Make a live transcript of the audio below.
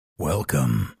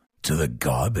Welcome to the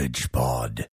Garbage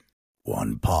Pod.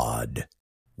 One pod,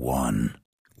 one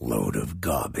load of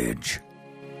garbage.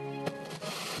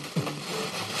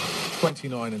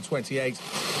 29 and 28.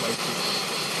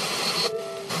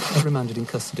 Remanded in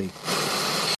custody.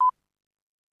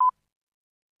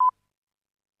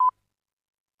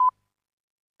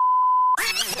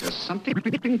 There's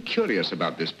something curious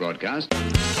about this broadcast.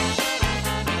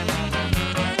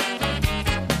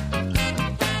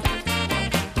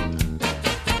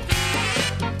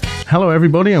 Hello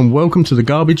everybody and welcome to the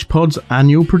Garbage Pod's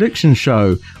annual prediction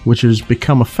show, which has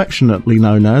become affectionately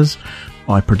known as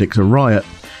I Predict a Riot.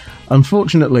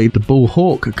 Unfortunately, the Bull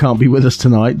Hawk can't be with us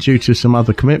tonight due to some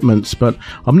other commitments, but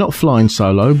I'm not flying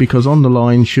solo because on the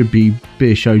line should be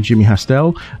Beer Show Jimmy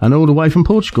Hastel, and all the way from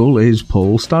Portugal is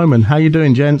Paul Stoneman. How you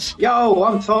doing, gents? Yo,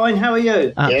 I'm fine. How are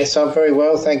you? Yes, I'm very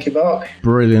well, thank you, Mark.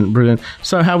 Brilliant, brilliant.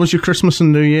 So how was your Christmas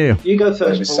and New Year? You go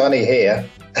first, It was Paul. sunny here.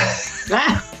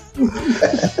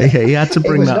 He had to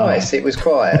bring that up. It was nice, it was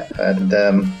quiet, and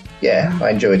yeah,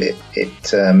 I enjoyed it.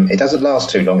 It doesn't last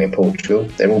too long in Portugal.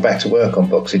 They're all back to work on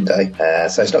Boxing Day,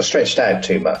 so it's not stretched out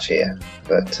too much here.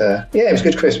 But yeah, it was a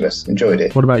good Christmas. Enjoyed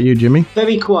it. What about you, Jimmy?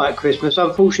 Very quiet Christmas.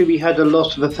 Unfortunately, we had a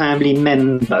loss of a family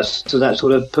member, so that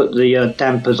sort of put the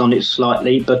dampers on it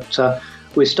slightly. But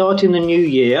we're starting the new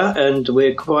year, and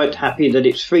we're quite happy that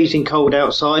it's freezing cold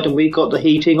outside, and we've got the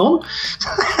heating on.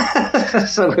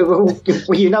 So we're all,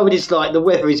 well, you know what it's like. The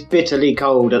weather is bitterly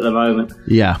cold at the moment.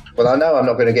 Yeah. Well, I know I'm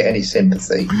not going to get any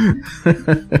sympathy,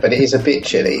 but it is a bit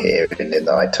chilly here in the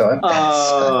night time.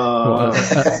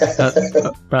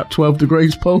 About 12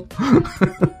 degrees, Paul?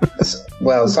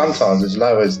 Well, sometimes as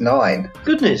low as 9.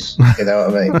 Goodness. You know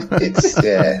what I mean? It's,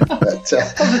 yeah. But,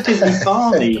 Positively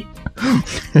balmy.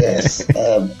 yes,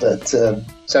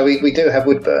 so we do have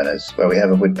wood burners. Well, we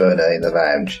have a wood burner in the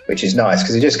lounge, which is nice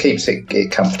because it just keeps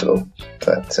it comfortable.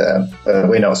 But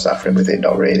we're not suffering with it,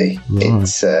 not really. Right.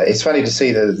 It's funny to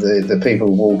see the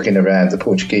people walking around, the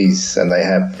Portuguese, and they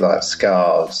have like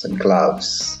scarves and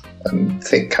gloves and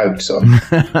thick coats on.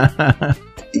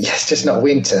 Yeah, it's just not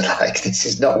winter. Like, this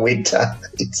is not winter.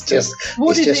 It's just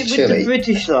What it's is just it chilly. with the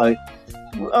British, though?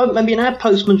 I mean, our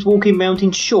postman's walking around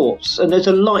in shorts, and there's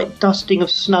a light dusting of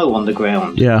snow on the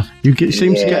ground. Yeah.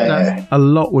 Seem to get that a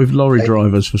lot with lorry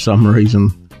drivers for some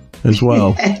reason as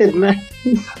well.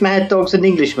 Mad Dog's an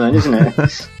Englishman, isn't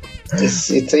it?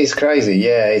 It's crazy,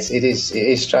 yeah. It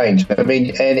is strange. I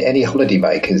mean, any holiday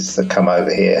makers that come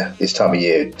over here this time of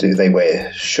year, do they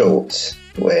wear shorts?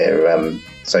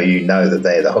 So you know that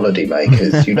they're the holiday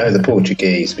makers. You know the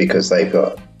Portuguese because they've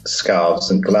got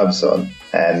scarves and gloves on,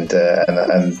 and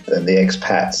the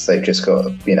expats, they've just got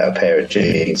a pair of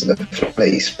jeans and a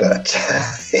fleece. But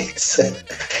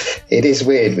it is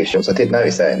weird with shorts. I did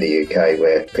notice that in the UK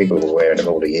where people were wearing them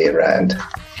all the year round.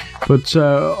 But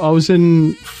I was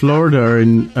in Florida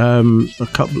in a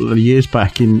couple of years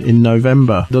back in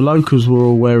November. The locals were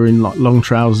all wearing like long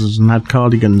trousers and had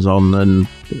cardigans on and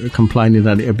complaining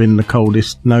that it had been the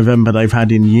coldest November they've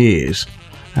had in years.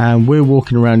 And we're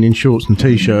walking around in shorts and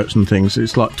T-shirts and things.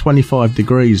 It's like 25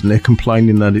 degrees and they're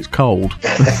complaining that it's cold.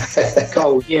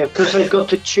 Cold, yeah, because they've got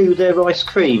to chew their ice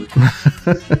cream.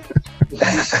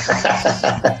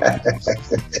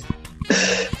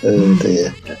 Oh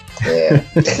dear. Yeah.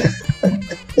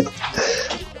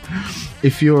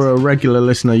 If you're a regular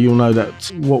listener, you'll know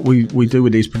that what we do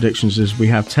with these predictions is we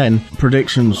have 10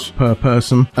 predictions per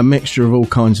person, a mixture of all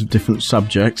kinds of different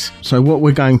subjects. So what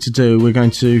we're going to do, we're going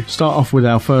to start off with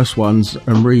our first ones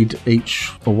and read each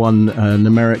one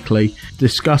numerically,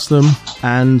 discuss them,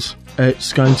 and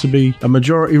it's going to be a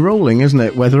majority ruling, isn't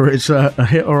it? Whether it's a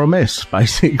hit or a miss,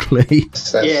 basically.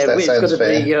 It's got to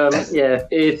be.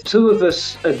 If two of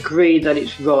us agree that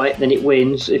it's right, then it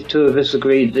wins. If two of us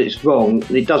agree that it's wrong,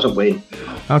 then it doesn't win.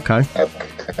 Okay.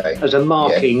 As a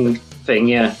marking thing,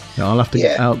 yeah. I'll have to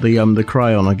get out the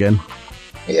crayon again.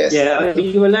 Yes. Yeah, are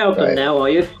you allowed them now, are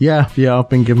you? Yeah, I've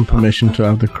been given permission to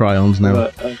have the crayons now.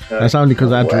 Right, okay. That's only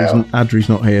because Adri's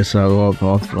not here, so I've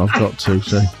got to.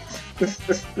 So.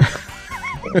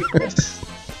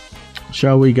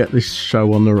 Shall we get this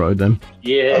show on the road then?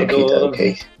 Yeah, go on.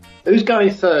 Okey-dokey. Who's going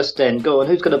first then? Go on,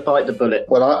 who's going to bite the bullet?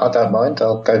 Well, I don't mind.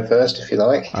 I'll go first if you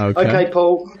like. Okay,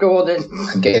 Paul, go on then.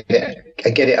 And get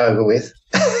it over with.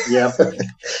 Yeah.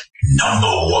 Number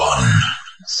 1.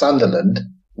 Sunderland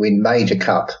win major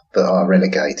cup but are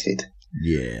relegated.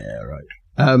 Yeah, right.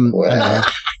 Well,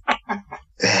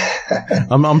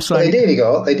 I'm saying they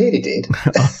nearly did.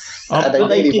 And they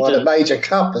nearly won a major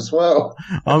cup as well.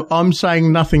 I'm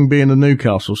saying nothing being a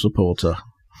Newcastle supporter.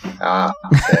 Fair enough.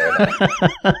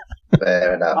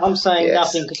 Fair enough. I'm saying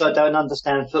nothing because I don't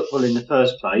understand football in the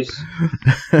first place.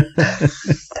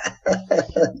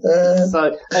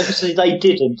 So obviously they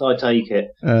didn't. I take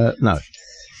it. No.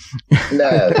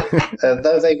 No,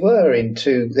 though they were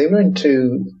into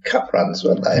cup runs,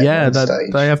 weren't they? Yeah,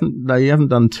 they haven't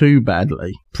done too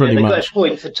badly. Pretty they much. got a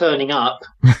point for turning up.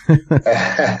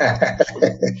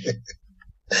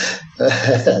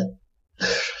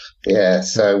 Yeah,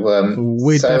 so I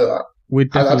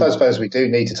don't suppose we do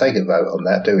need to take a vote on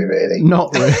that, do we? Really?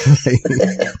 Not really.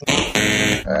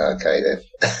 Okay then.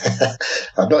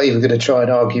 I'm not even going to try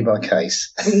and argue my case.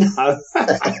 No.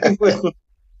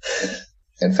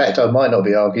 In fact, I might not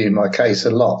be arguing my case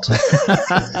a lot.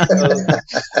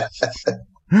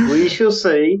 We shall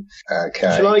see.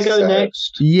 Okay. Shall I go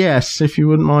next? Yes, if you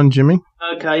wouldn't mind, Jimmy.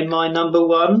 Okay, my number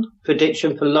one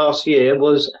prediction for last year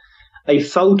was a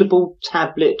foldable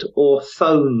tablet or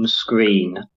phone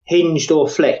screen, hinged or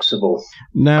flexible.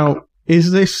 Now,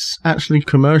 is this actually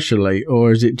commercially,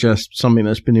 or is it just something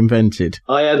that's been invented?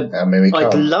 I'd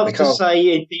love to say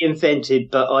it'd be invented,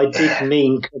 but I did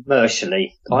mean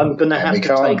commercially. I'm going to have to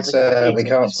take we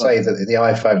can't say that the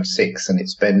iPhone 6 and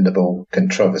its bendable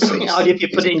controversy. If you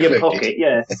put it in your pocket,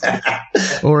 yeah.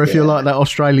 Or if you're like that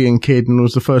Australian kid and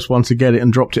was the first one to get it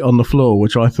and dropped it on the floor,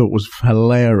 which I thought was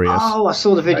hilarious. Oh, I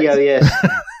saw the video, yes.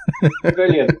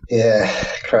 Brilliant. Yeah,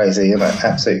 crazy,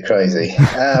 absolutely crazy.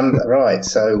 Right,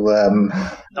 so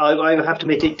I have to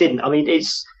admit it didn't. I mean,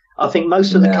 I think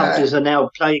most of the companies are now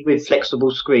playing with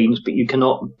flexible screens, but you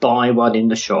cannot buy one in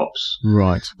the shops.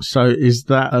 Right. So is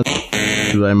that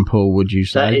then, Paul, would you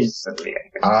say? That is.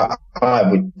 I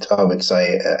would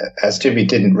say, as Jimmy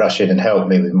didn't rush in and help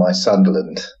me with my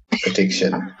Sunderland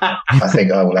prediction, I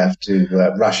think I will have to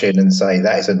rush in and say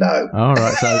that is a no. All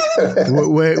right, so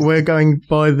we're going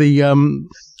by the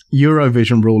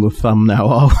Eurovision rule of thumb now,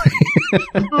 are we?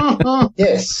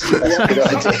 Yes, that's a good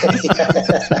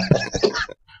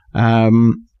idea.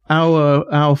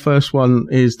 Our first one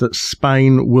is that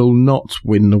Spain will not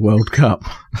win the World Cup.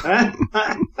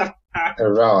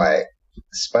 Right.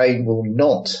 Actually will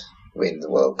not win the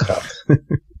World Cup.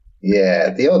 Yeah,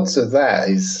 the odds of that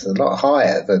is a lot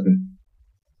higher than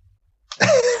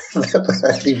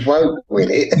he won't win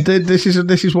it. This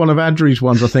is one of Adri's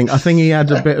ones, I think. I think he had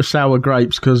a bit of sour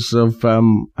grapes because of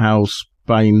how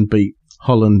Spain beat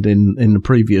Holland in the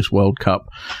previous World Cup.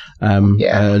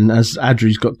 And as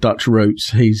Adri's got Dutch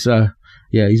roots, he's a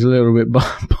little bit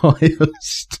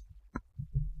biased.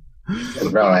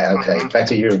 Right, okay. Back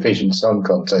to Eurovision Song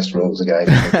Contest rules again.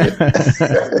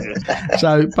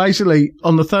 So basically,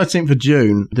 on the 13th of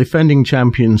June, defending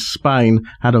champions Spain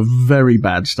had a very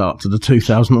bad start to the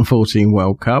 2014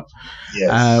 World Cup.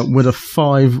 Yes. With a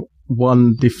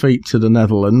 5-1 defeat to the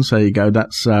Netherlands. There you go.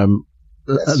 That's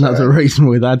another reason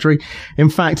with Adri. In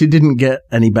fact, it didn't get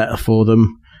any better for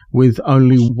them, with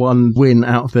only one win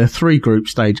out of their 3 group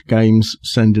stage games,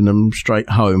 sending them straight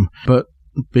home. But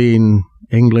being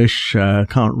English,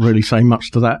 can't really say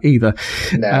much to that either.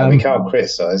 No, we can't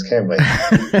criticise, can we?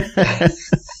 It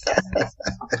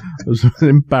was an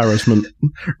embarrassment,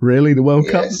 really, the World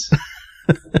Cup.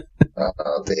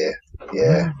 Oh dear,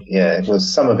 yeah. It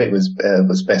was. Some of it was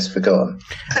best forgotten.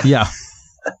 Yeah,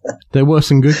 there were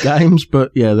some good games,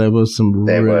 but there was some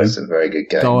very good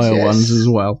games, dire ones as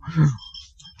well,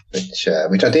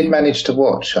 which I did manage to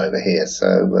watch over here.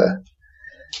 So.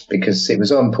 Because it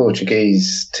was on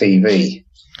Portuguese TV,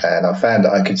 and I found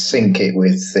that I could sync it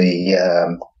with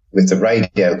the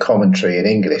radio commentary in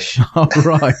English. Oh,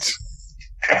 right.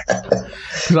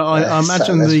 I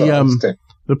imagine the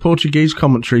Portuguese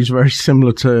commentary is very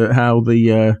similar to how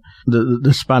the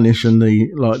Spanish and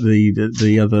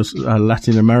the other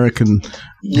Latin American.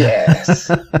 Yes.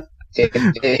 It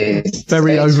is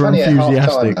very over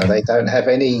enthusiastic. They don't have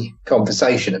any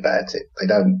conversation about it. They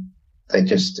don't. It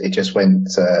just went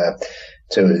to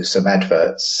some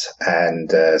adverts and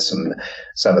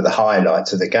some of the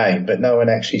highlights of the game, but no one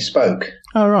actually spoke.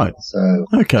 Oh, right. So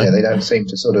okay, they don't seem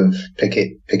to sort of pick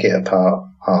it apart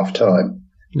half time.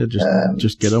 They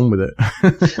just get on with it.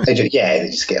 they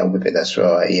just get on with it. That's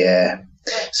right. Yeah.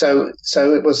 So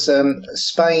it was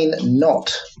Spain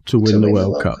not to win the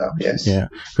World Cup. Yes. Yeah,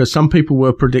 because some people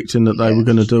were predicting that they were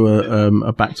going to do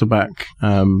a back-to-back.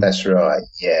 That's right.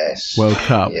 Yes. World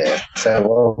Cup. Yeah.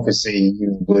 So obviously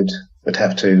you would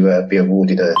have to be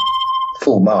awarded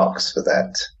full marks for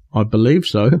that. I believe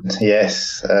so.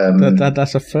 Yes.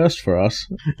 That's a first for us.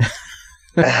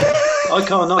 I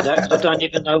can't know that because I don't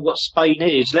even know what Spain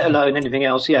is, let alone anything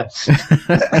else. Yeah,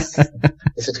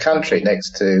 it's a country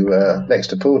next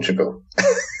to Portugal.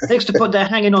 They're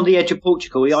hanging on the edge of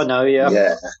Portugal. I know. Yeah.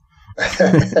 Yeah.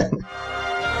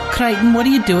 Crichton, what are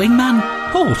you doing, man?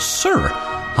 Oh, sir,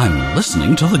 I'm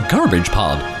listening to the Garbage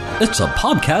Pod. It's a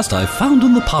podcast I found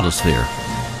in the podosphere.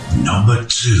 Number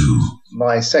 2.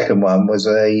 My second one was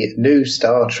a new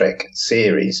Star Trek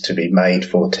series to be made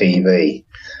for TV.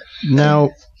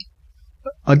 Now,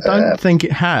 I don't think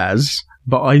it has,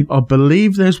 but I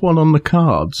believe there's one on the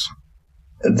cards.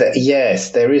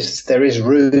 Yes, there is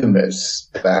rumours,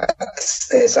 but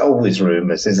there's always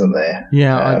rumours, isn't there?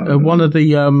 Yeah, one of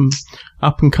the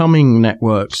up-and-coming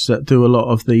networks that do a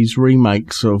lot of these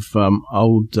remakes of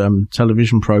old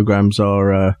television programs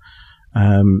are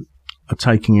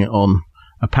taking it on,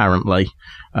 apparently.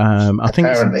 I think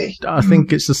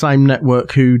it's the same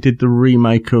network who did the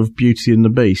remake of Beauty and the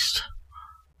Beast.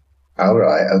 Oh,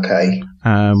 right, okay.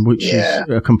 Which is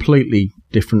a completely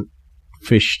different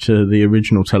fish to the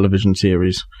original television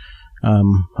series. I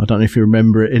don't know if you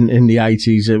remember it. In the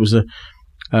 80s, it was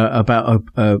about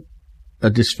a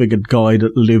disfigured guy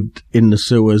that lived in the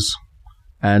sewers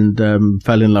and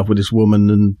fell in love with this woman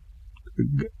and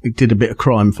did a bit of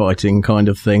crime fighting kind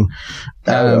of thing.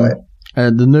 Right.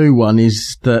 The new one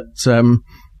is that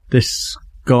this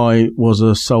guy was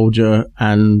a soldier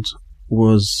and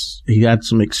he had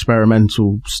some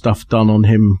experimental stuff done on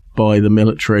him by the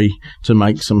military to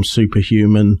make some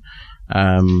superhuman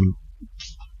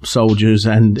soldiers,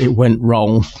 and it went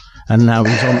wrong, and now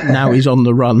he's on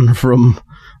the run from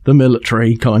the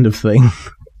military kind of thing.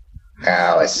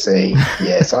 Oh, I see.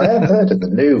 Yes, I have heard of the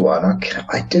new one.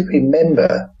 I do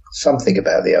remember something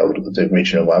about the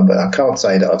original one, but I can't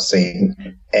say that I've seen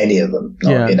any of them,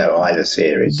 either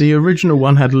series. The original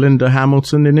one had Linda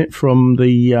Hamilton in it from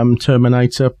the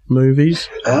Terminator movies.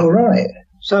 Oh, right.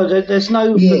 So there's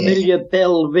no familiar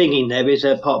bell ringing there, is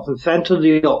there, apart from Phantom of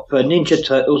the Opera, Ninja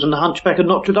Turtles, and the Hunchback of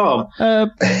Notre Dame?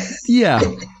 Yeah,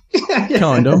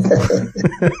 kind of.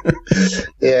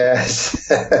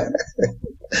 Yes.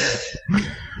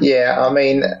 Yeah, I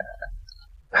mean,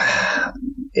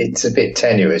 it's a bit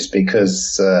tenuous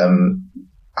because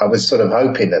I was sort of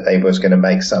hoping that they was going to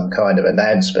make some kind of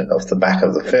announcement off the back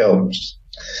of the films.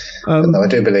 And I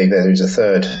do believe there is a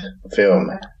third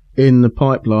film in the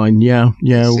pipeline. Yeah.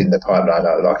 It's in the pipeline,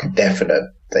 like a definite.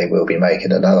 They will be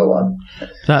making another one.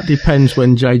 That depends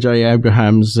when J.J.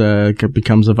 Abrams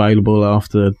becomes available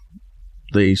after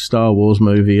the Star Wars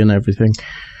movie and everything.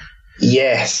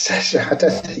 Yes, I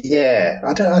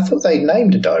thought they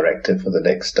named a director for the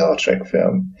next Star Trek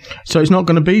film. So it's not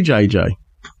going to be JJ?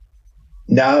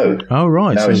 No. Oh,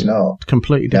 right. No, so it's not.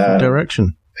 Completely different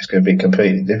direction. It's going to be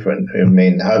completely different. I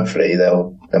mean, hopefully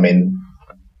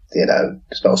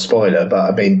it's not a spoiler,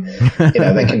 but I mean,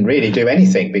 they can really do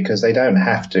anything because they don't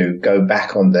have to go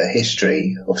back on the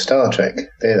history of Star Trek,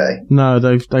 do they? No,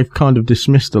 they've kind of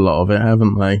dismissed a lot of it,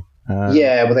 haven't they? Well,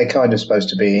 they're kind of supposed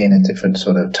to be in a different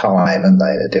sort of time, and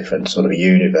they in a different sort of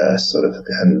universe, sort of,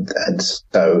 and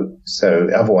so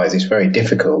otherwise it's very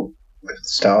difficult with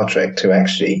Star Trek to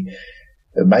actually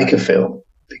make a film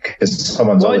because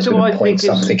someone's always going to point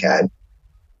something out.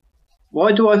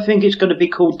 Why do I think it's going to be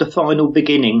called The Final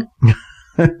Beginning?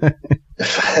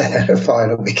 The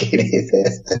Final Beginning.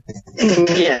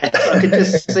 Yeah, I could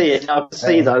just see it. I can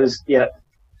see those. Yeah.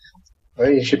 Well,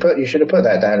 you should have put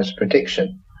that down as a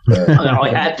prediction.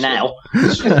 I had now.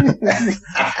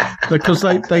 Because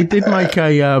they did make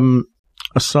a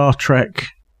Star Trek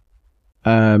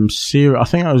series. I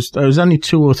think it was only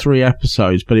 2 or 3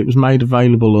 episodes, but it was made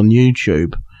available on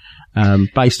YouTube,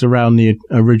 based around the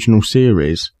original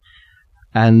series.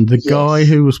 And the guy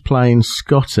who was playing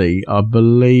Scotty, I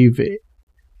believe,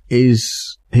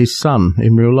 is his son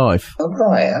in real life. Oh,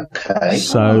 right, okay.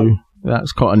 So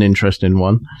that's quite an interesting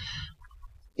one.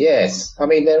 Yes, I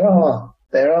mean there are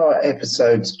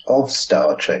episodes of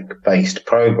Star Trek based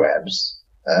programs.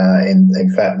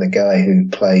 In fact, the guy who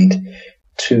played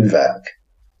Tuvok,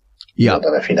 I don't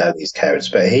know if you know these characters,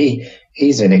 but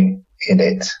he's in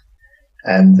it.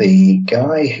 And the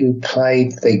guy who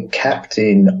played the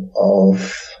captain of,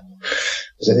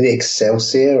 was it the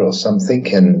Excelsior or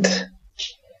something? And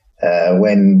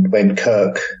when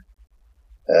Kirk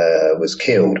was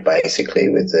killed, basically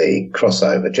with the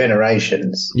crossover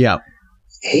Generations,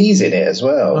 he's in it as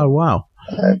well. Oh wow!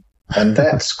 And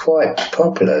that's quite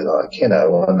popular,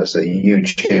 on the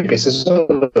YouTube. It's a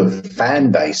sort of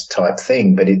fan-based type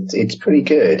thing, but it's pretty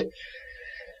good.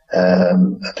 A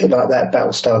bit like that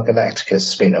Battlestar Galactica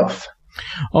spin-off.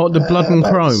 Oh, the Blood and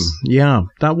Chrome. Yeah,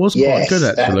 that was quite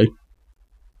good, actually.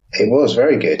 It was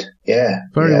very good, yeah.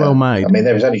 Very well made. I mean,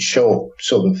 there was only short,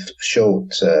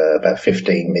 about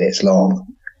 15 minutes long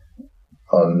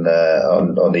on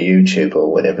the YouTube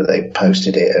or whenever they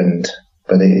posted it,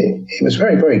 but it was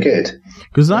very, very good.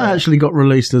 Because that actually got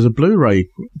released as a Blu-ray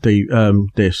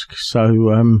disc,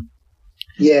 so...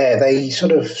 Yeah, they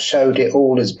sort of showed it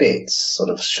all as bits, sort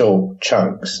of short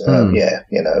chunks.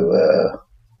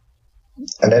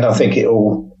 And then I think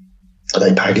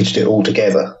they packaged it all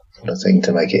together, I think,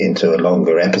 to make it into a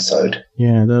longer episode.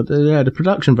 Yeah, the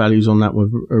production values on that were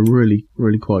really,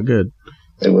 really quite good.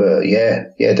 They were, yeah,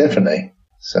 definitely.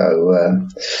 So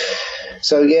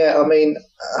yeah, I mean,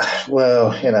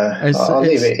 well, I'll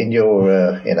leave it in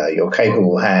your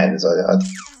capable hands.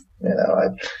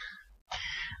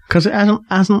 Because it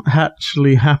hasn't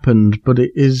actually happened, but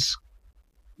it is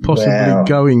possibly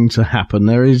going to happen.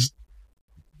 There is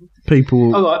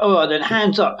people. All right, then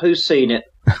hands up. Who's seen it?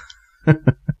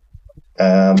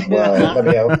 Well,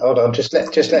 hold on. Just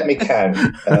let me count.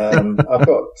 I've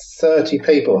got 30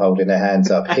 people holding their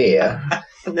hands up here.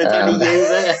 There's only you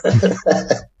there.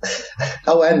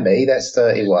 Oh, and me. That's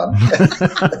 31.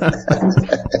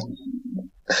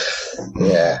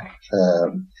 Yeah.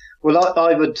 Well,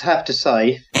 I would have to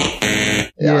say.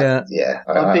 Yeah.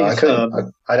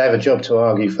 I'd have a job to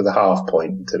argue for the half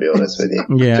point, to be honest with you.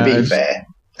 Yeah, to be fair.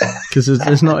 Because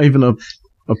there's not even a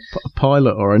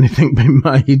pilot or anything been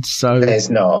made, so... There's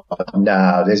not.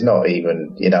 No, there's not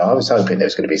even... I was hoping there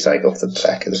was going to be something off the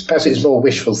back of this. Perhaps it's more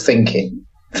wishful thinking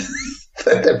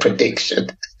than the prediction.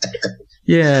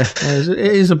 Yeah, it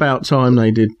is about time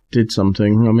they did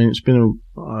something. I mean, it's been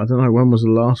I don't know, when was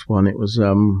the last one? It was...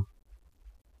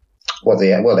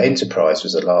 Well, Enterprise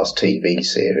was the last TV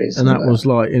series. And that was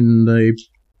like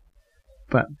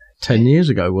about 10 years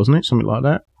ago, wasn't it? Something like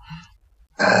that?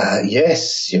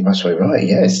 Yes, you must be right.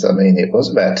 Yes, I mean, it was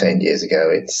about 10 years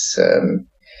ago. It's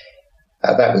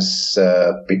that was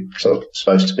sort of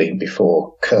supposed to be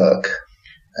before Kirk.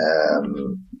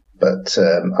 But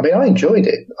I mean, I enjoyed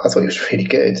it. I thought it was really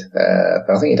good.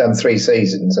 I think he'd done 3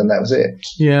 seasons, and that was it.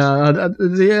 Yeah,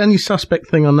 the only suspect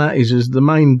thing on that is the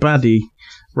main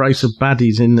race of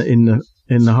baddies in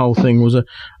the whole thing was a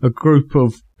group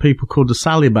of people called the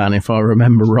Saliban, if I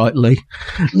remember rightly.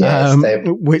 Yes,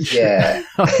 which I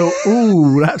thought,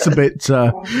 ooh, that's a bit.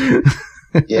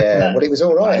 Yeah, well, it was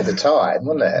all right at the time,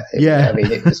 wasn't it? I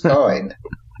mean, it was fine.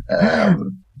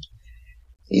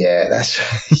 Yeah,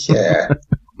 that's yeah.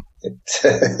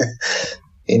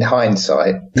 In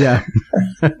hindsight, yeah.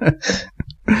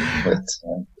 But,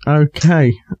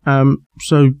 okay,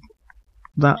 so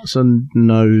that's a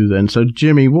no then. So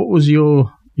Jimmy, what was your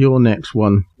next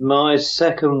one? My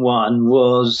second one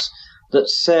was that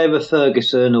Sarah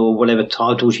Ferguson, or whatever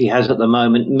title she has at the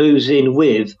moment, moves in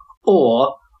with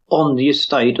or on the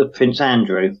estate of Prince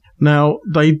Andrew. Now,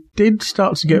 they did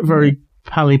start to get very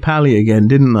pally-pally again,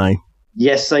 didn't they?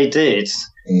 Yes, they did.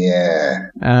 Yeah.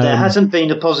 There hasn't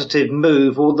been a positive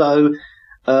move, although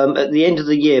at the end of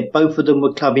the year, both of them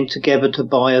were clubbing together to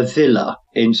buy a villa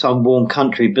in some warm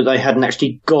country, but they hadn't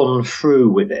actually gone through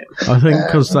with it. I think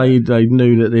because they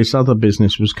knew that this other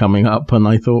business was coming up, and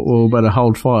they thought, well, better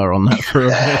hold fire on that for a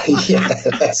bit. Yeah,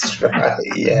 that's right.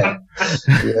 Yeah.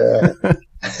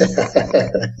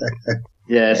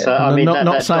 Yeah, so I mean, that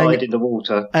died in the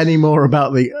water. Any more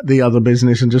about the other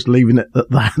business and just leaving it at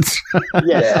that?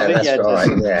 Yes, I mean, that's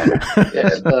right. Yeah.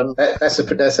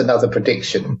 That's another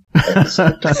prediction.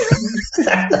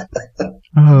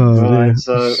 Right,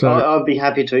 so I'd be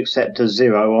happy to accept a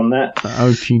 0 on that.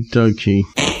 Okie dokie.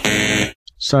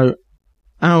 So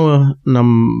our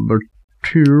number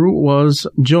 2 was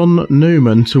John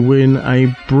Newman to win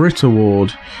a Brit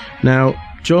Award. Now,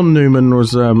 John Newman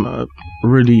was a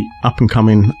really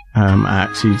up-and-coming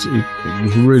act. He was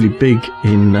really big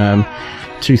in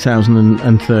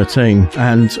 2013,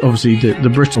 and obviously the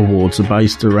Brit Awards are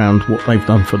based around what they've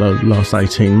done for the last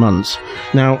 18 months.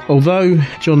 Now, although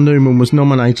John Newman was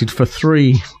nominated for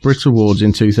 3 Brit Awards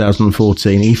in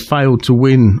 2014, he failed to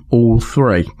win all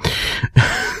 3.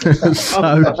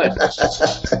 So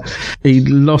he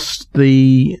lost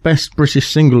the Best British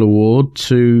Single Award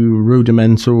to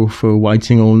Rudimental for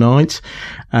Waiting All Night,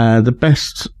 the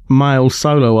Best Male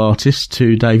Solo Artist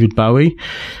to David Bowie,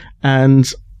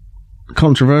 and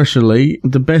controversially,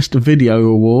 the Best Video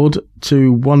Award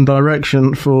to One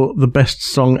Direction for the Best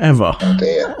Song Ever. Oh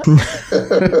dear.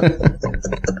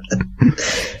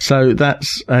 So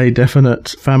that's a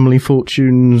definite Family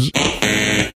Fortunes.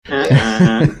 Oh,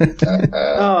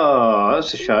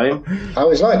 that's a shame. I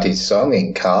always liked his song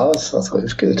in Cars. I thought it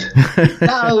was good.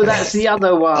 No, that's the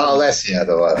other one. Oh, that's the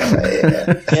other one.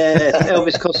 Yeah,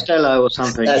 Elvis Costello or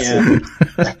something. That's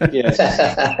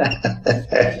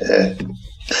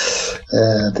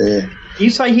Oh dear. You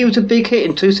say he was a big hit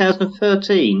in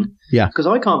 2013? Yeah. Because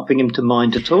I can't bring him to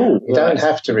mind at all. You don't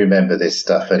have to remember this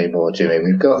stuff anymore, Jimmy.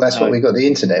 That's what we've got the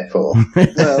internet for.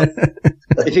 Well,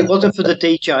 if it wasn't for the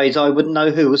DJs, I wouldn't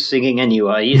know who was singing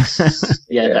anyway. That's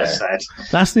sad.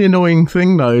 That's the annoying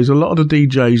thing, though, is a lot of the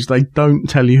DJs, they don't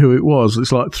tell you who it was.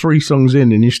 It's like 3 songs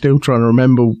in and you're still trying to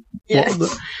remember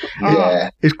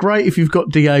It's great if you've got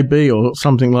DAB or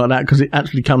something like that, because it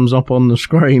actually comes up on the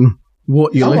screen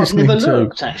what you're listening to. I've never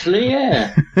looked, actually,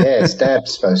 yeah. It's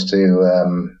Dab's supposed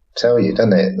to tell you,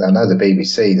 doesn't it? I know the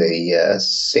BBC, the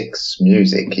 6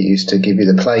 Music, it used to give you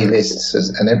the playlists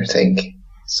and everything,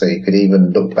 so you could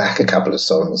even look back a couple of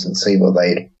songs and see what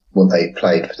they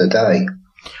played for the day.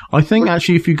 I think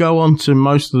actually, if you go on to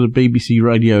most of the BBC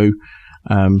radio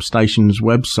stations'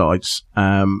 websites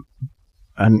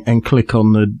and click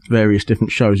on the various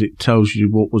different shows, it tells you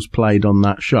what was played on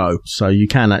that show, so you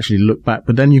can actually look back.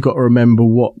 But then you've got to remember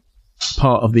what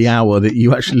part of the hour that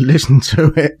you actually listened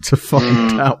to it to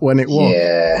find out when it was.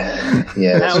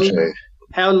 Yeah, that's true.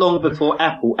 How long before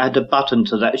Apple add a button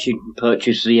to that so you can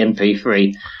purchase the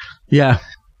MP3? Yeah.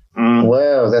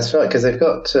 Well, that's right, because they've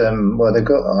got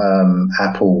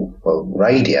Apple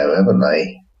Radio, haven't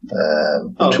they?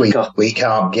 Which we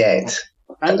can't get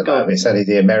at the moment. It's only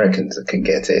the Americans that can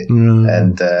get it,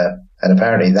 and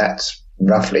apparently that's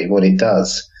roughly what it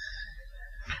does.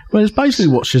 Well, it's basically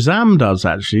what Shazam does,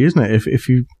 actually, isn't it? If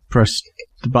you press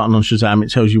the button on Shazam, it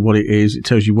tells you what it is, it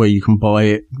tells you where you can buy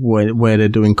it, where they're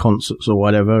doing concerts or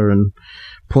whatever, and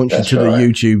points you to the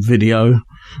YouTube video.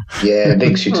 Yeah, it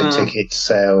links you to ticket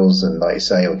sales and, like you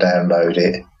say, you'll download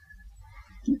it.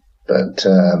 But,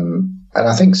 and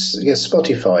I think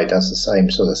Spotify does the same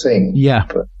sort of thing. Yeah.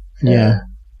 But,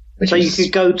 So you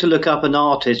could go to look up an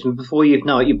artist, and before you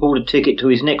know it, you bought a ticket to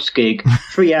his next gig.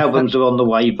 3 albums are on the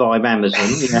way via Amazon.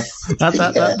 Yeah.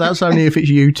 That's only if it's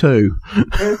U2.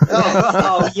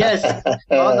 Oh, yes.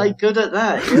 Are they good at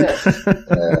that?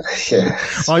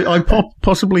 Yes. I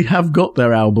possibly have got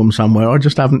their album somewhere. I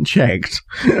just haven't checked.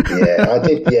 Yeah, I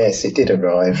did. Yes, it did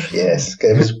arrive. Yes.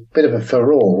 There was a bit of a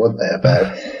furore, wasn't there,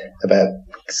 about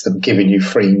them giving you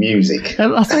free music.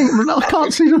 And I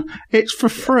can't see them. It's for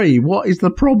free. What is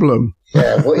the problem?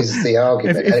 Yeah, what is the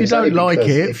argument? If you don't like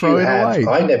it, throw it away.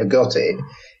 I never got it.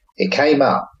 It came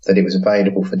up that it was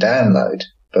available for download,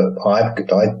 but I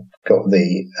got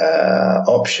the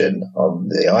option on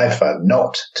the iPhone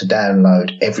not to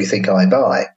download everything I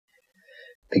buy,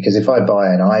 because if I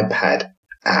buy an iPad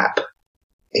app,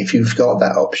 if you've got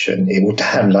that option, it will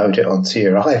download it onto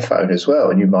your iPhone as well,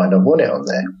 and you might not want it on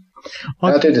there.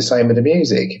 I'll do the same with the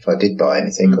music. If I did buy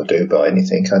anything or do buy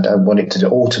anything, I don't want it to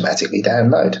automatically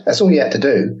download. That's all you have to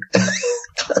do.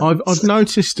 I've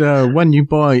noticed when you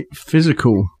buy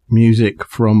physical music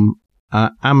from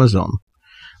Amazon,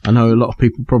 I know a lot of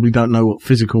people probably don't know what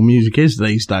physical music is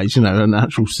these days, an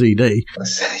actual CD.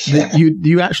 Yeah.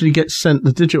 You actually get sent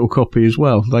the digital copy as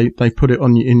well. They put it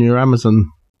on in your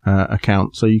Amazon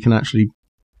account, so you can actually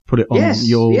put it on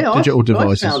your digital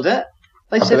devices. I found that.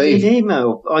 They sent me an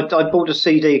email. I bought a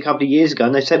CD a couple of years ago,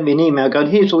 and they sent me an email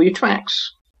going, "Here's all your tracks."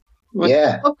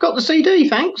 Yeah. I've got the CD,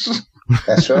 thanks.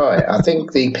 That's right. I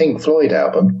think the Pink Floyd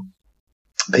album,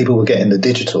 people were getting the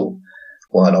digital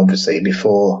one, obviously,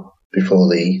 before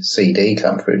the CD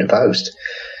come through the post,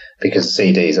 because the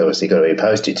CD's obviously got to be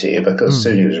posted to you, but as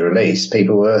soon as it was released,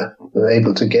 people were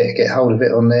able to get hold of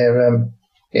it on their,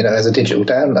 as a digital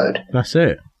download. That's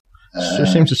it. It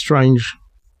just seems strange,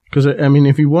 because,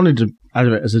 if you wanted to add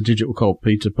it as a digital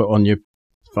copy to put on your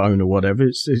phone or whatever,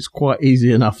 it's quite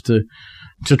easy enough to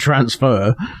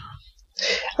transfer.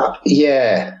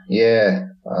 Yeah.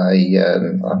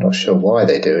 I'm not sure why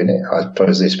they're doing it. I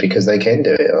suppose it's because they can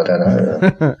do it. I don't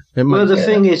know. The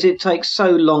thing is, it takes so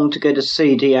long to get a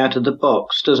CD out of the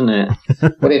box, doesn't it?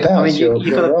 Well, it does. You've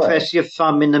got to press your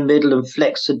thumb in the middle and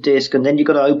flex the disc, and then you've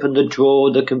got to open the drawer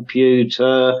of the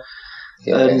computer.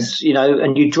 Yes.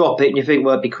 And you drop it and you think,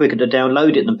 well, it'd be quicker to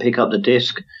download it than pick up the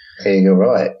disc. Yeah, you're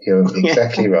right. You're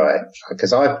exactly right.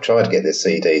 Because I've tried to get the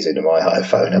CDs into my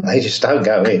iPhone and they just don't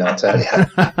go in, I'll tell you.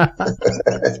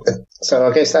 So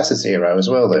I guess that's a 0 as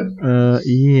well then.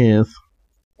 Yes.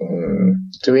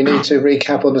 Do we need to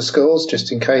recap on the scores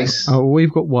just in case? Oh,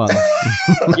 we've got 1.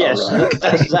 Yes, right.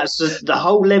 That's the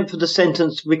whole length of the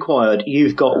sentence required.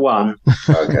 You've got 1.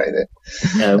 Okay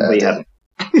then. We haven't.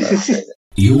 Okay.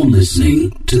 You're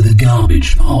listening to The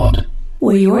Garbage Pod,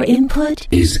 where your input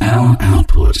is our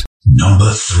output.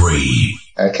 Number 3.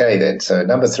 Okay then, so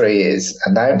number 3 is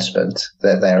announcement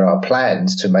that there are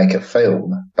plans to make a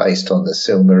film based on the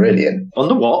Silmarillion. On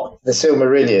the what? The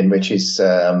Silmarillion, which is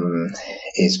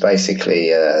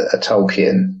basically a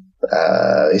Tolkien.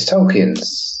 It's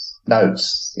Tolkien's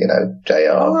notes.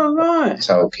 J.R. Oh, right.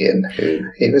 Tolkien, who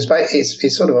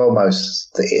it's sort of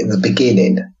almost in the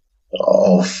beginning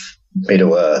of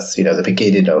Middle Earth. The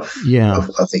beginning of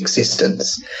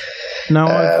existence.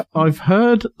 Now, I've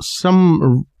heard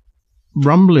some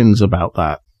rumblings about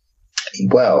that.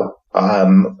 Well,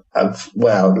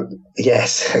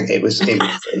 yes, it was.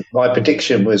 My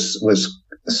prediction was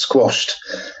squashed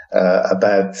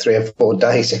about 3 or 4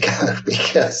 days ago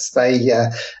because they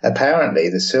apparently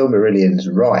the Silmarillion's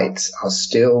rights are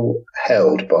still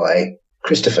held by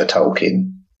Christopher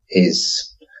Tolkien,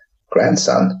 his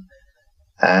grandson.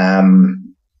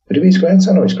 Would it be his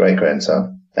grandson or his great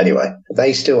grandson? Anyway,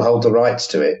 they still hold the rights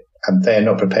to it, and they're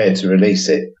not prepared to release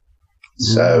it.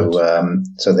 So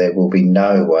there will be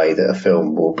no way that a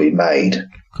film will be made.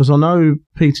 Because I know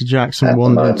Peter Jackson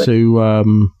wanted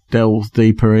to delve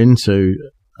deeper into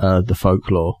the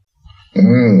folklore.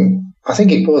 I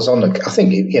think it was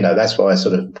that's why I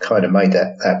sort of kind of made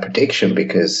that prediction,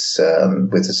 because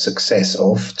with the success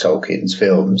of Tolkien's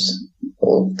films,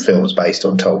 or films based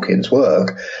on Tolkien's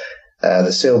work,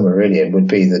 the Silmarillion would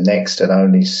be the next and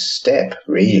only step,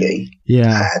 really.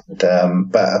 Yeah.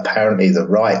 And, but apparently the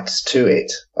rights to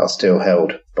it are still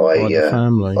held by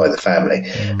the family.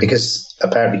 Because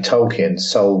apparently Tolkien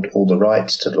sold all the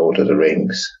rights to Lord of the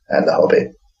Rings and The Hobbit,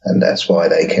 and that's why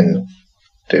they can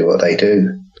do what they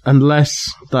do.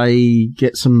 Unless they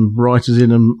get some writers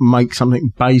in and make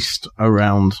something based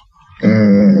around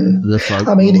the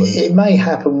folklore. I mean, it may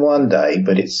happen one day,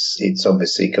 but it's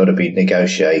obviously got to be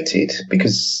negotiated,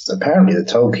 because apparently the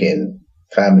Tolkien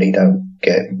family don't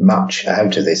get much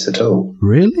out of this at all.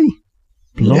 Really?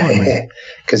 Blimey. Yeah,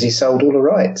 because he sold all the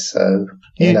rights. So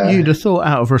you'd have thought,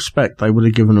 out of respect, they would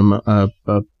have given him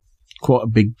quite a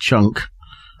big chunk.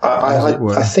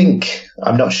 I think,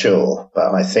 I'm not sure,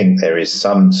 but I think there is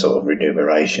some sort of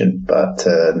remuneration, but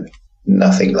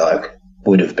nothing like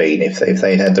would have been if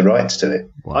they'd had the rights to it.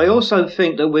 Wow. I also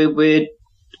think that we're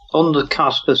on the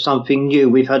cusp of something new.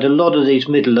 We've had a lot of these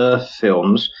Middle-earth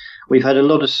films. We've had a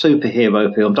lot of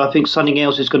superhero films. I think something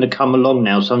else is going to come along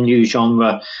now, some new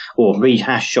genre or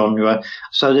rehash genre.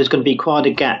 So there's going to be quite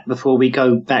a gap before we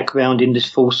go back round in this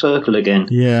full circle again.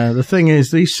 Yeah, the thing is,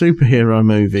 these superhero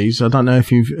movies, I don't know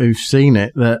if you've seen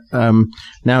it, that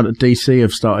now that DC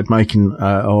have started making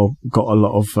or got a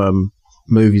lot of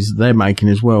movies that they're making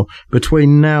as well,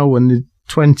 between now and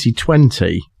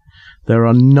 2020, there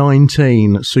are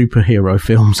 19 superhero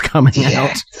films coming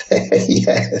out.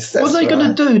 Yes, what are they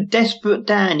going to do? Desperate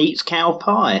Dan eats cow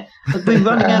pie. They've been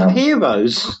running out of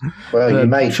heroes. Well, you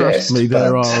may trust me,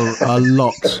 there are a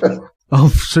lot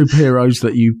of superheroes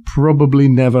that you probably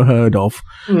never heard of.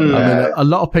 I mean, a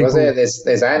lot of people. Well,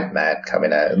 there's Ant-Man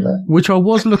coming out, isn't there? Which I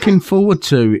was looking forward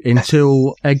to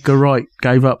until Edgar Wright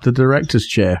gave up the director's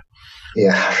chair.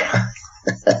 Yeah.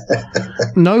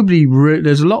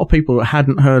 There's a lot of people that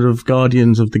hadn't heard of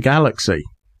Guardians of the Galaxy.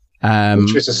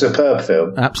 Which was a superb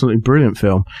film. Absolutely brilliant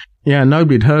film. Yeah,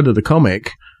 nobody had heard of the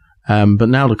comic, but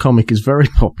now the comic is very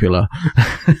popular.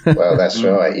 Well, that's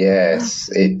right. Yes,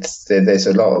 there's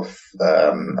a lot of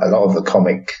the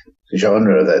comic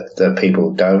genre that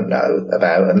people don't know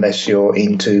about unless you're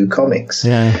into comics.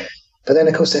 Yeah. But then,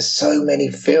 of course, there's so many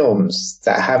films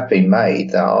that have been made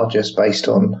that are just based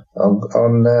on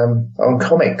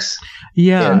comics.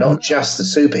 Yeah, not just the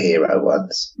superhero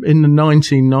ones. In the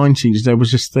 1990s, there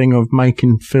was this thing of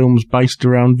making films based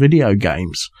around video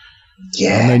games.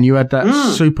 Yeah, and then you had that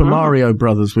Super Mario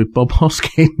Brothers with Bob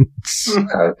Hoskins.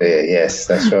 Oh dear, yes,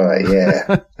 that's right.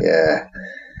 Yeah, yeah.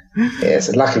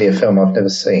 Yes, luckily a film I've never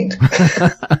seen.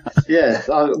 Yeah,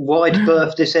 wide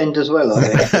berth this end as well, I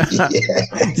think.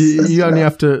 Yes, you only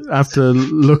have to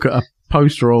look at a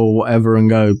poster or whatever and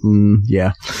go,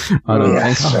 yeah, I don't know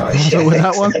with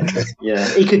that one. Yeah,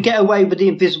 he could get away with the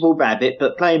Invisible Rabbit,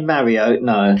 but playing Mario,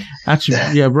 no. Actually,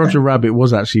 yeah, Roger Rabbit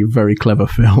was actually a very clever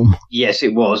film. Yes,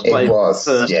 it was. It was.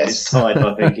 First yes, its time,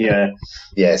 I think. Yeah.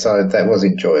 Yes, that was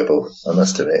enjoyable. I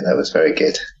must admit, that was very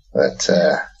good. But.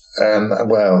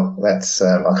 Well, that's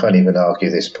I can't even argue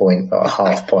this point, not a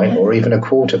half point or even a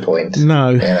quarter point. No.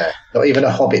 Yeah, not even a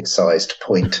Hobbit-sized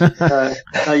point.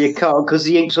 No, you can't, because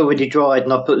the ink's already dried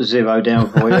and I put 0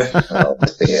 down for you. Oh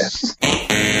dear.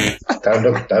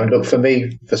 Don't look for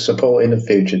me for support in the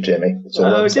future, Jimmy.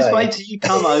 No, just wait till you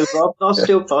come over. I'll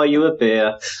still buy you a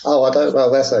beer. Oh, I don't.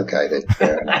 Well, that's okay then.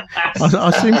 Fair enough.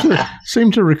 I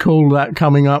seem to recall that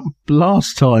coming up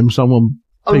last time.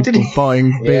 People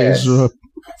buying beers. Yes.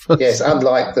 Yes,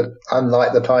 unlike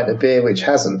the pint of beer which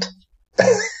hasn't.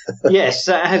 Yes,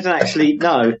 that hasn't actually.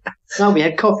 No, we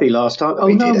had coffee last time. Oh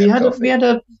no, we had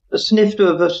a snifter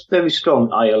of a very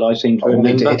strong ale, I seem to Oh, we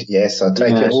remember. did. Yes, I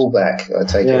take it all back. It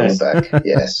all back.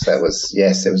 Yes,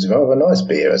 it was rather a nice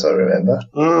beer, as I remember.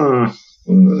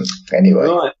 Anyway.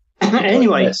 Right.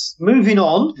 Anyway, Yes. moving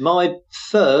on. My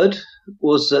third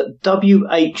was that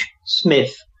W.H.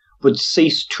 Smith would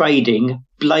cease trading,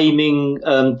 blaming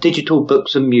digital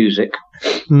books and music.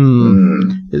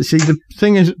 See, the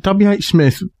thing is, W.H.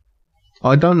 Smith,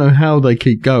 I don't know how they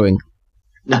keep going.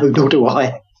 No, nor do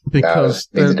I. Because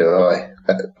no, neither do I.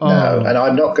 No, and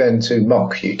I'm not going to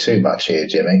mock you too much here,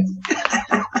 Jimmy,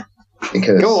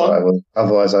 because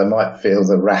otherwise I might feel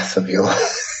the wrath of your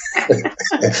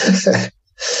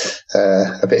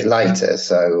a bit later.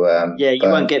 So you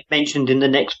won't get mentioned in the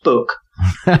next book.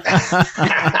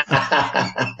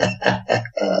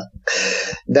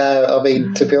 No, I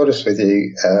mean, to be honest with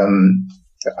you,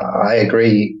 I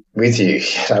agree with you.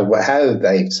 How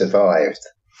they've survived,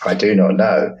 I do not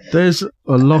know. There's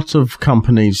a lot of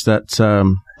companies that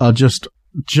are just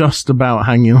about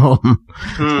hanging on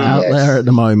out there at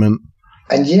the moment.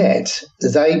 And yet,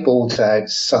 they bought out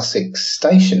Sussex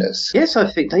Stationers. Yes,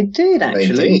 I think they did,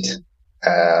 actually. They did.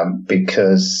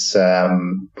 Because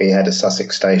we had a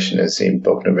Sussex Stationers in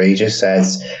Bognor Regis,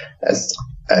 as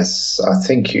I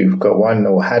think you've got one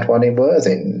or had one in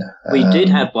Worthing. We did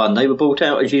have one. They were bought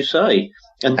out, as you say,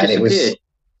 and disappeared.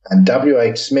 And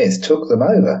W.H. Smith took them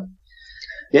over.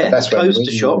 Yeah, that's closed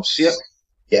the shops. Yep.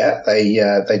 Yeah,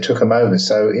 they took them over.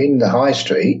 So in the High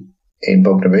Street in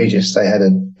Bognor Regis, they had a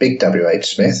big W.H.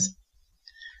 Smith,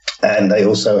 and they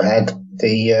also had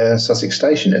the Sussex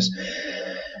Stationers.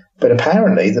 But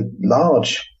apparently, the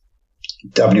large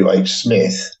W.H.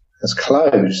 Smith has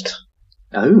closed.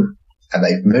 Oh. And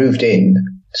they've moved in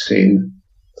to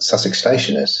Sussex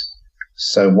Stationers.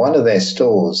 So one of their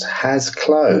stores has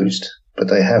closed, but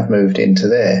they have moved into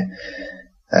there.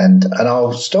 And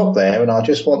I'll stop there, and I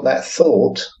just want that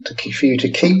thought for you to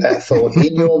keep that thought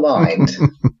in your mind.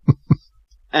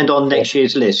 And on next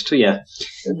year's list, yeah.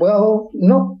 Well,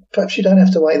 perhaps you don't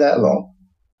have to wait that long.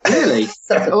 Really?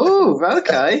 Oh,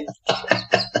 okay.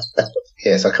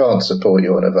 Yes, I can't support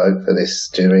you on a vote for this,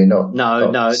 Jerry. No,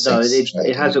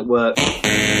 it hasn't worked.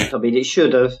 I mean, it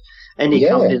should have. Any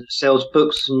company that sells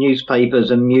books,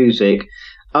 newspapers, and music,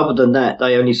 other than that,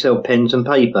 they only sell pens and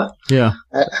paper. Yeah.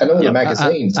 And all the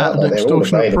magazines, aren't they? They're all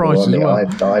available on the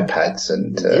iPads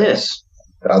and yes.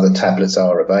 Other tablets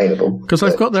are available. Because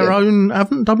they've got their own,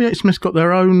 haven't W.H. Smith got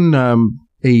their own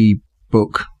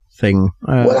e-book thing?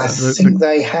 Well, I think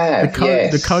they have,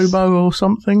 yes. The Kobo or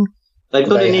something? They've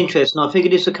got an interest, and I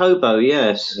figured it's a Kobo,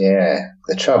 yes. Yeah.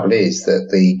 The trouble is that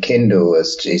the Kindle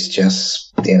is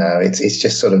just, it's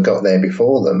just sort of got there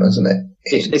before them, hasn't it?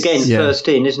 It's first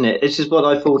in, isn't it? This is what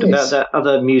I thought about that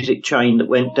other music chain that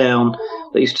went down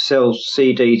that used to sell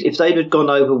CDs. If they'd have gone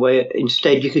over where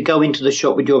instead you could go into the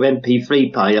shop with your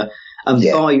MP3 player and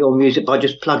buy your music by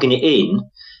just plugging it in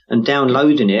and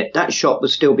downloading it, that shop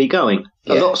would still be going.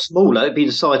 A lot smaller, it'd be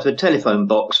the size of a telephone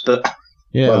box, but...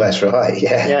 Yeah. Well, that's right.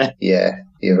 Yeah,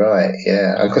 you're right.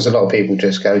 Yeah, because a lot of people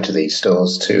just go to these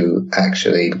stores to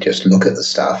actually just look at the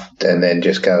stuff and then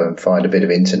just go and find a bit of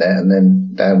internet and then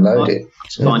download it.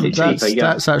 So find it cheaper.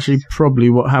 That's actually probably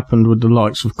what happened with the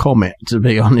likes of Comet, to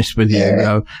be honest with you.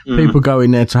 Yeah. People go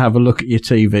in there to have a look at your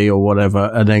TV or whatever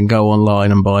and then go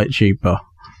online and buy it cheaper.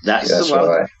 That's the one.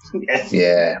 Right. Yes.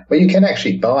 Yeah. Well, you can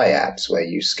actually buy apps where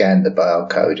you scan the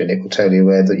barcode and it will tell you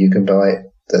where that you can buy it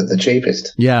the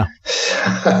cheapest. Yeah.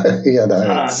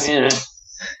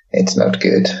 It's not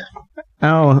good.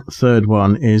 Our third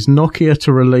one is Nokia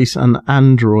to release an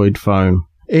Android phone.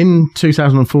 In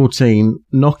 2014,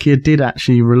 Nokia did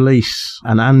actually release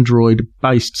an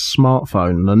Android-based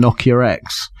smartphone, the Nokia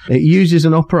X. It uses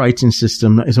an operating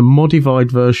system that is a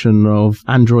modified version of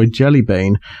Android Jelly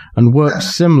Bean and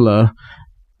works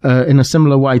in a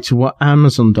similar way to what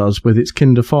Amazon does with its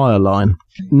Kinder Fire line.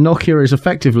 Nokia is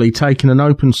effectively taking the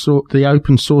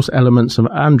open source elements of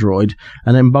Android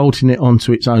and then bolting it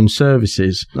onto its own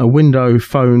services. A window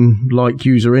phone-like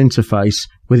user interface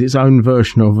with its own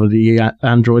version of the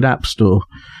Android App Store.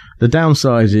 The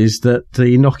downside is that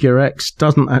the Nokia X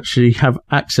doesn't actually have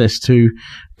access to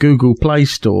Google Play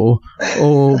Store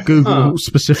or Google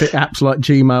specific apps like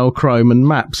Gmail, Chrome and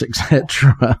Maps,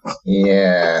 etc.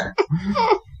 Yeah.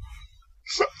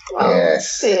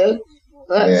 Yes.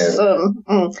 But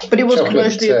it was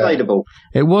commercially available.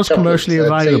 It was commercially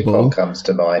available. Comes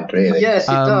to mind, really. Yes,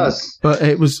 it does. But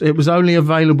it was only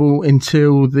available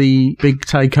until the big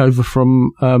takeover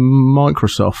from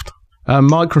Microsoft.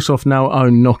 Microsoft now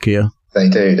own Nokia. They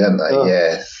do, don't they? Oh.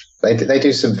 Yeah. They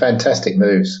do some fantastic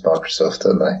moves, Microsoft,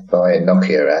 don't they? Buying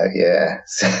Nokia out, yeah.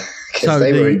 Because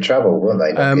they were in trouble, weren't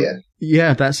they, Nokia?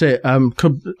 Yeah, that's it.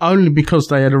 Only because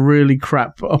they had a really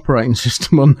crap operating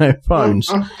system on their phones.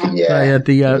 Yeah. They had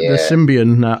the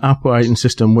Symbian operating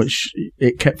system, which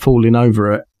it kept falling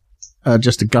over at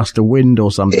just a gust of wind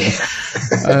or something.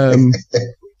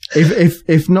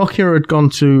 If Nokia had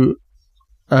gone to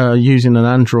using an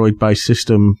Android-based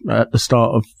system at the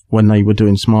start of when they were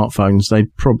doing smartphones, they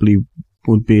probably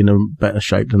would be in a better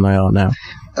shape than they are now.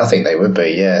 I think they would be,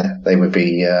 yeah. They would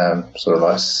be sort of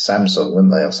like Samsung,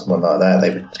 wouldn't they, or someone like that?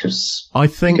 I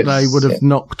think they would have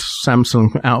knocked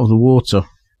Samsung out of the water.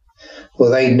 Well,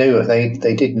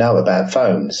 they did know about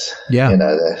phones. Yeah. You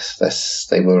know,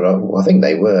 they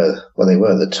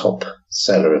were the top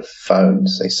seller of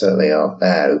phones. They certainly aren't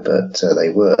now, but they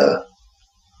were.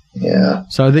 Yeah.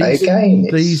 So again,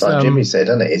 it's like Jimmy said,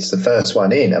 isn't it? It's the first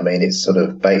one in. I mean, it's sort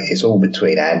of it's all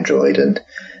between Android and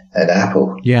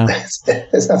Apple. Yeah.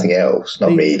 There's nothing else,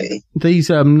 not really. These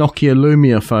Nokia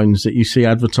Lumia phones that you see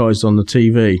advertised on the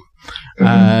TV,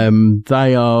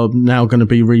 they are now going to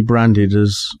be rebranded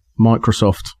as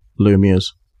Microsoft Lumias.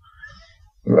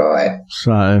 Right.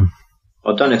 So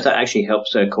I don't know if that actually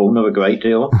helps their corner a great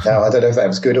deal. No, I don't know if that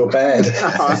was good or bad.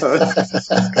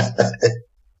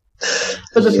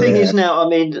 But the thing is now, I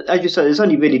mean, as you say, there's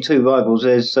only really two rivals.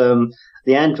 There's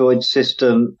the Android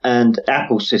system and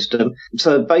Apple system.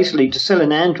 So basically, to sell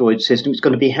an Android system, it's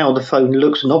going to be how the phone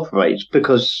looks and operates,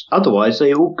 because otherwise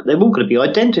they're all going to be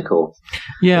identical.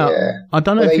 Yeah. I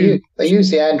don't know they use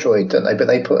the Android, don't they? But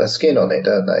they put a skin on it,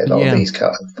 don't they? A lot of these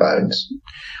kind of phones.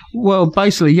 Well,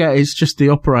 basically, yeah, it's just the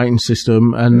operating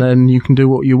system, and then you can do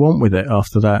what you want with it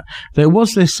after that. There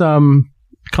was this kind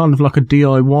of like a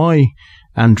DIY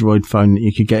Android phone that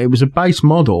you could get. It was a base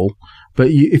model, but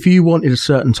if you wanted a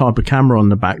certain type of camera on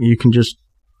the back, you can just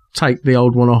take the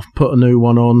old one off, put a new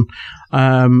one on,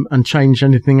 and change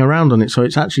anything around on it. So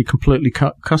it's actually completely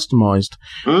customized.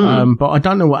 But I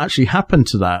don't know what actually happened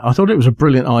to that. I thought it was a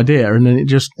brilliant idea, and then it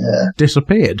just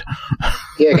disappeared.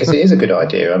 Yeah, because it is a good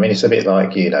idea. I mean, it's a bit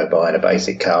like, you know, buying a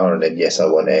basic car and then, yes, I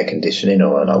want air conditioning,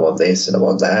 and I want this and I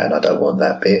want that and I don't want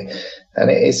that bit. And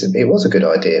it was a good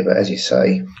idea, but as you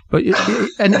say... But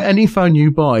any phone you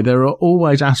buy, there are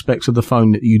always aspects of the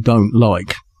phone that you don't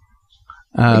like.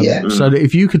 So that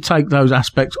if you could take those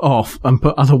aspects off and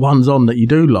put other ones on that you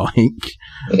do like,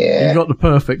 you've got the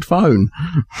perfect phone.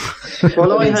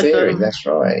 Well, in theory, that's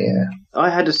right, yeah. I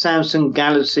had a Samsung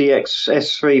Galaxy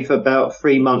S3 for about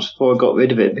 3 months before I got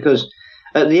rid of it, because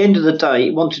at the end of the day,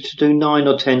 it wanted to do 9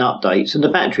 or 10 updates and the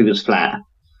battery was flat.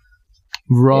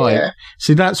 Right. Yeah.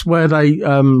 See, that's where they,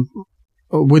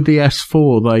 with the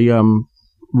S4, they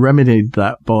remedied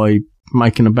that by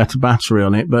making a better battery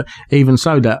on it. But even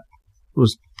so, that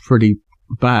was pretty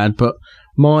bad. But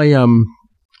my Nokia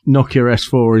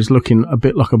S4 is looking a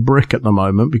bit like a brick at the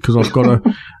moment, because I've got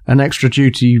an extra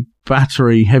duty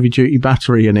battery, heavy duty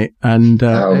battery in it, and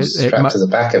strapped to the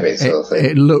back of it, sort of thing.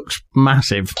 It looks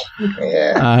massive.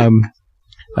 Yeah.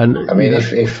 And I mean,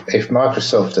 if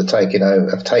Microsoft have taken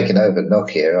over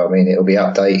Nokia, I mean, it'll be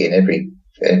updating every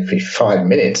 5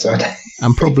 minutes, and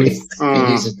probably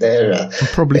using their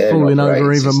falling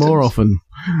over even more often.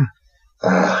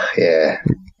 Yeah.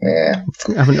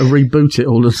 Having to reboot it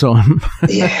all the time.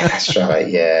 Yeah, that's right.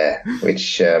 Yeah,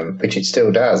 which it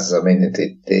still does. I mean,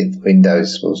 the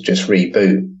Windows will just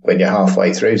reboot when you're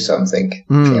halfway through something.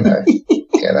 You know,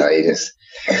 you just.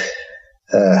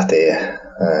 Dear.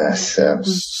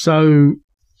 So,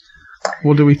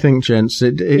 what do we think, gents?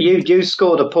 You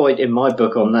scored a point in my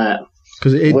book on that.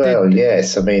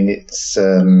 Yes. I mean, it's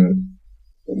I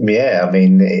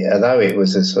mean, although it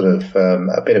was a sort of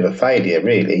a bit of a failure,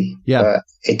 really. Yeah. But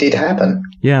it did happen.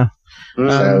 Yeah.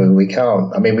 So we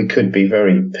can't. I mean, we could be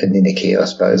very finicky, I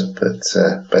suppose, but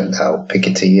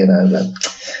pickety, you know.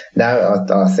 No,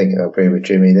 I think I agree with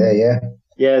Jimmy there. Yeah.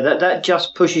 Yeah, that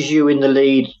just pushes you in the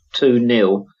lead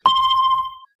 2-0.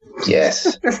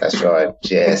 Yes, that's right.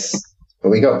 Yes, but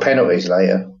we got penalties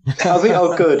later.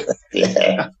 Oh, good.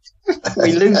 Yeah,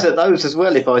 we lose at those as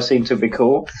well, if I seem to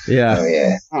recall. Yeah. Oh,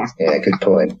 yeah. Yeah, good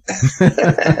point.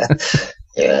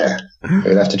 Yeah,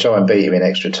 we'll have to try and beat him in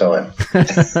extra time.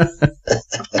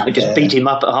 We just beat him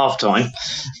up at half time.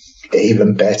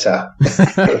 Even better.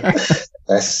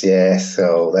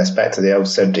 So that's back to the old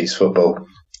 70s football.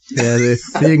 Yeah, the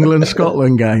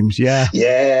England-Scotland games, yeah.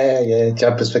 Yeah,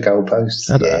 jumpers for goalposts,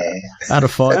 Had a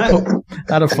fight,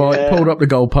 pulled up the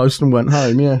goalpost and went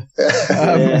home, yeah.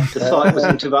 The fight was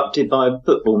interrupted by a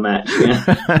football match,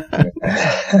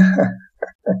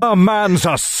 A man's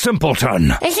a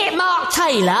simpleton. Is it Mark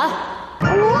Taylor?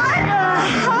 What a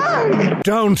hunk!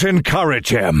 Don't encourage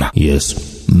him.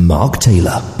 Yes, Mark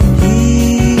Taylor.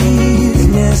 He's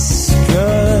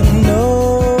Mr.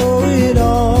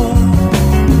 Know-It-All.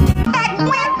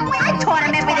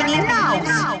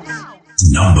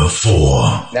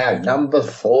 4. Now, number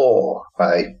 4,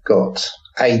 I got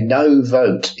a no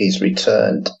vote is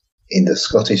returned in the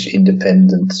Scottish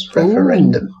independence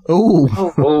referendum.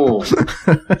 Oh,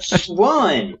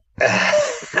 swine!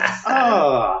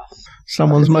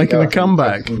 Someone's making a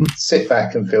comeback. Sit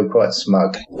back and feel quite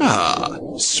smug.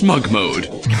 Smug mode.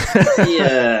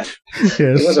 Yeah. Yes.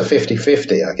 It was a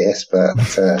 50-50, I guess, but...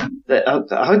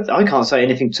 I can't say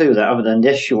anything to that other than,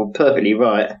 yes, you're perfectly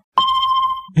right.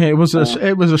 Yeah, it was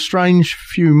a strange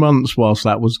few months whilst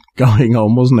that was going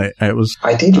on, wasn't it? It was.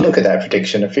 I did look at that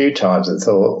prediction a few times and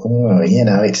thought,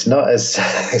 it's not as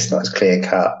clear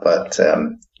cut, but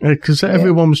because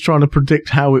everyone was trying to predict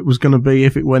how it was going to be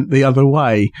if it went the other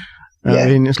way. I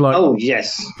mean, it's like, oh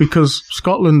yes, because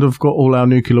Scotland have got all our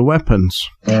nuclear weapons,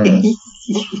 and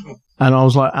I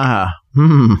was like,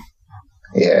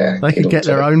 yeah, they could get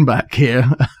their own back here.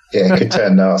 Yeah, it could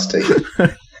turn nasty.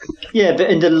 Yeah,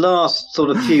 but in the last sort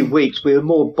of few weeks, we were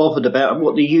more bothered about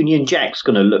what the Union Jack's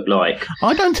going to look like.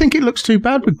 I don't think it looks too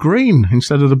bad with green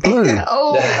instead of the blue.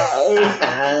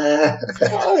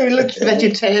 It looks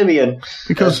vegetarian.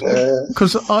 Because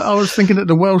I was thinking that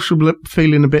the Welsh were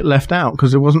feeling a bit left out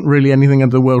because there wasn't really anything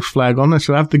of the Welsh flag on it.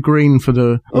 So have the green for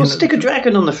the... Or stick a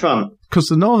dragon on the front. Because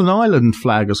the Northern Ireland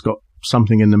flag has got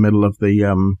something in the middle of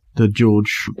the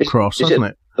George cross, hasn't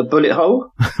it? A bullet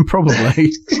hole? Probably. Yeah.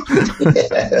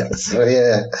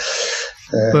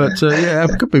 But,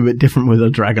 it could be a bit different with a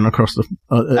dragon across the...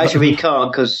 Actually, we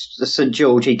can't, because the St.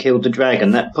 George, he killed the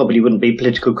dragon. That probably wouldn't be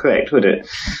political correct, would it?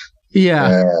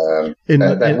 Yeah.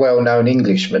 That well-known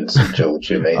Englishman, St.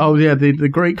 George, you mean? Oh, yeah, the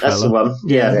Greek fella. That's the one.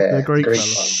 Yeah, the Greek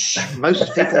fella.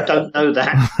 Most people don't know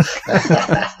that.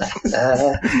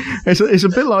 It's a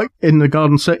bit like in the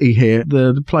Garden City here.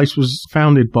 The place was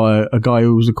founded by a guy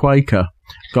who was a Quaker,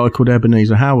 a guy called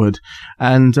Ebenezer Howard,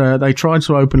 and they tried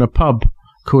to open a pub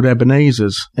called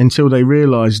Ebenezer's until they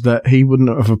realised that he wouldn't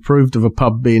have approved of a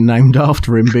pub being named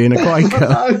after him being a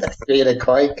Quaker. Being a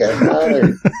Quaker,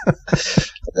 no.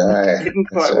 It didn't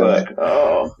quite work.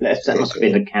 Oh, bless, that must have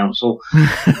been the council.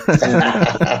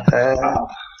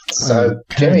 So,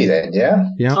 Jimmy then, yeah?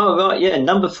 Oh, right, yeah,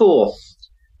 number 4.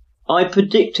 I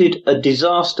predicted a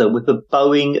disaster with a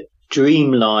Boeing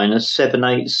Dreamliner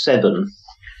 787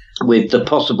 with the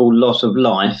possible loss of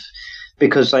life,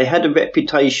 because they had a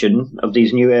reputation of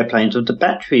these new airplanes of the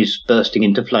batteries bursting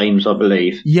into flames, I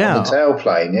believe. Yeah. On the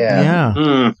tailplane, yeah.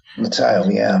 Yeah. The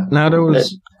tail, yeah. Now, there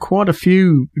was quite a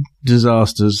few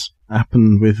disasters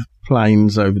happened with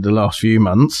planes over the last few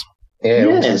months. Yeah,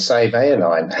 all to the same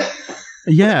airline.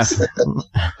 Yeah.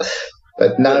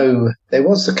 But no, there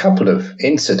was a couple of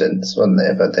incidents, wasn't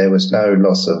there? But there was no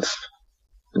loss of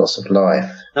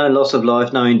life. No loss of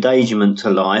life, no endangerment to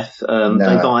life. No. They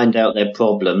ironed out their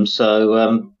problems. So,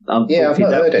 I've not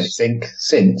heard anything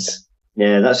since.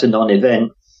 Yeah, that's a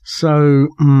non-event. So,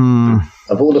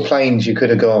 of all the planes you could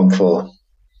have gone for.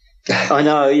 I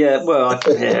know, yeah. Well,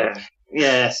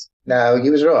 yes. No,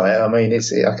 you was right. I mean, I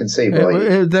can see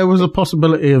why. There was a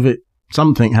possibility of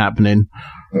something happening.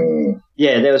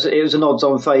 Yeah, it was an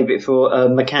odds-on favourite for a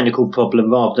mechanical problem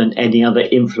rather than any other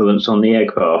influence on the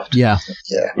aircraft. Yeah.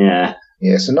 Yeah.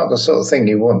 Yeah, so not the sort of thing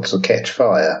you want to catch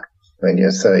fire when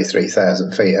you're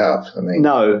 33,000 feet up. I mean,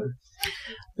 no.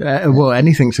 Well,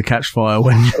 anything to catch fire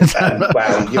when you're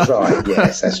well, you're right.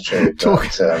 Yes, that's true.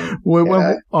 But,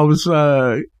 when I was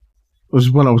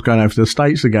when I was going over to the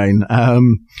States again.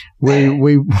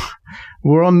 We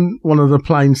were on one of the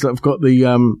planes that have got the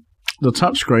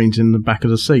touchscreens in the back of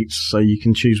the seats, so you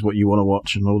can choose what you want to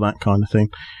watch and all that kind of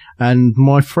thing. And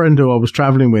my friend who I was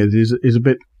travelling with is a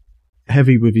bit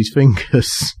heavy with his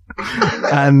fingers,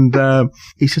 and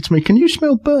he said to me, "Can you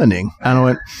smell burning?" And I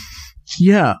went,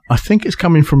 "Yeah, I think it's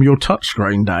coming from your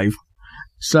touchscreen, Dave."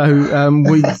 So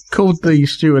we called the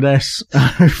stewardess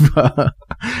over,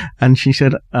 and she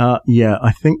said, yeah,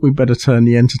 I think we better turn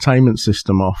the entertainment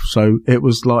system off. So it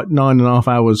was like 9.5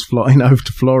 hours flying over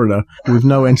to Florida with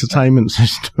no entertainment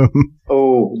system.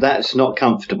 Oh, that's not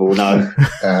comfortable, no.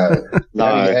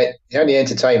 The only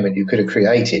entertainment you could have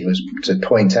created was to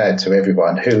point out to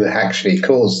everyone who actually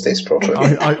caused this problem.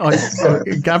 I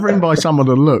gathering by some of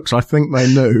the looks, I think they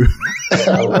knew.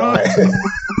 Oh, right.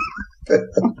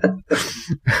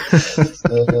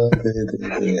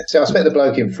 So I expect the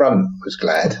bloke in front was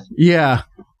glad. Yeah.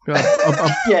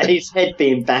 Yeah, his head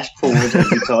being bashed forward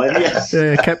every time. Yes.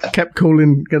 Yeah, kept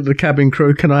calling the cabin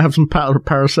crew, "Can I have some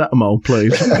paracetamol,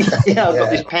 please?" Yeah, I've got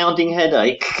this pounding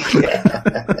headache.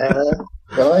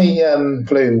 Well, I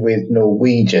flew with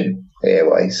Norwegian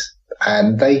Airways,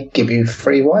 and they give you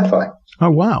free Wi-Fi.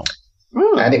 Oh, wow.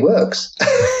 And it works.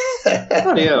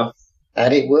 Oh, yeah.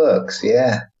 And it works,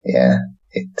 yeah.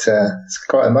 It's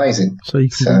quite amazing. So you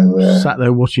can sat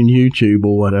there watching YouTube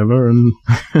or whatever, and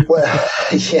well,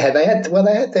 yeah, they had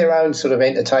their own sort of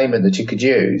entertainment that you could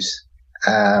use.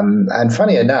 And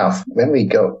funny enough, when we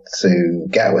got to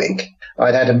Gatwick,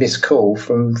 I'd had a missed call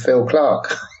from Phil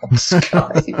Clark on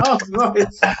Skype. Oh, right.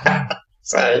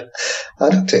 So I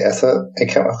looked at it, I thought,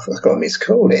 I've got a missed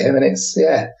call here, and it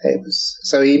was.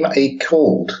 So he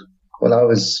called when I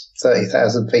was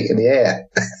 30,000 feet in the air.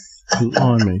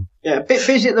 Blimey. Yeah, a bit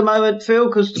busy at the moment, Phil,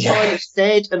 because the pilot's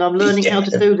dead, and I'm learning how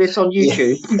to do this on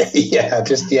YouTube. I'm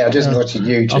just watching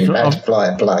YouTube how to fly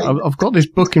a plane. I've got this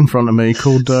book in front of me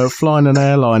called "Flying an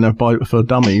Airliner" for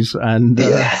Dummies, and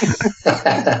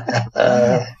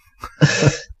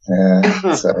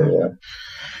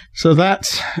so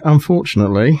that's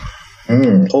unfortunately,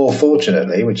 or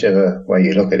fortunately, whichever way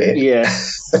you look at it. Yeah.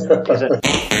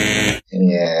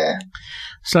 Yeah.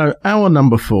 So our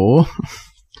number 4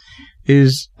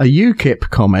 is a UKIP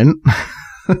comment.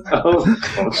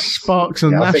 Sparks a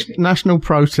national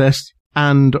protest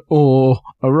and or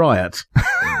a riot.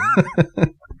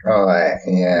 Right,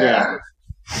 yeah.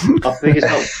 I think it's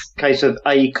not a case of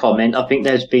a comment. I think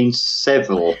there's been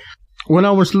several. When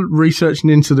I was researching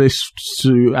into this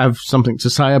to have something to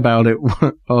say about it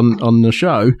on the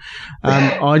show,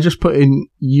 I just put in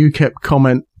UKIP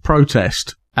comment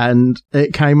protest, and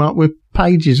it came up with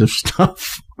pages of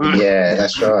stuff. Yeah,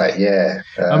 that's right. Yeah.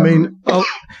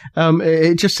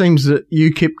 It just seems that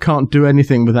UKIP can't do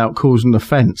anything without causing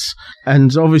offence.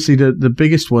 And obviously the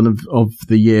biggest one of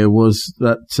the year was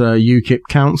that UKIP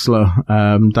councillor,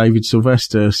 David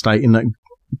Sylvester, stating that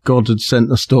God had sent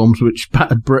the storms which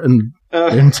battered Britain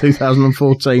in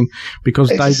 2014 because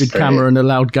David Cameron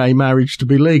allowed gay marriage to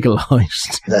be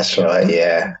legalised. That's right,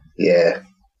 yeah. Yeah.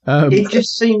 It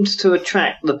just seems to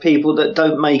attract the people that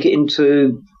don't make it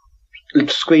into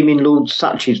Screaming Lord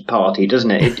Such's party,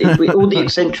 doesn't it? All the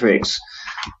eccentrics.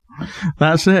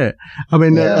 That's it. I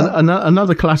mean,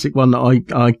 another classic one that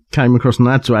I came across and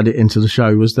had to add it into the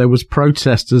show was there was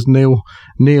protesters, Neil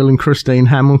and Christine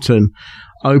Hamilton,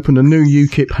 opened a new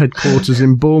UKIP headquarters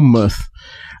in Bournemouth.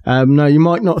 Now, you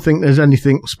might not think there's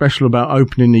anything special about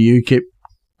opening the UKIP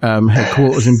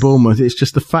headquarters in Bournemouth. It's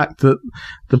just the fact that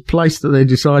the place that they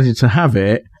decided to have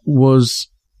it was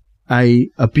a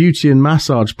beauty and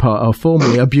massage parlour, or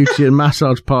formerly a beauty and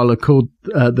massage parlour called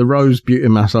the Rose Beauty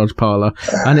and Massage Parlour,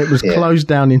 and it was closed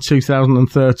down in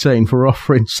 2013 for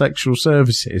offering sexual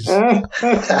services.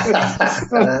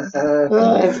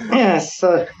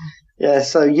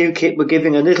 So UKIP were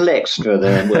giving a little extra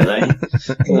there, were they?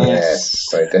 Yes,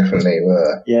 they definitely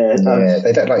were. Yeah,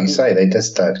 they don't, like you say, they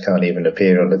just can't even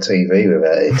appear on the TV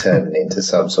without it turning into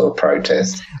some sort of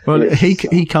protest. Well, he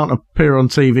can't appear on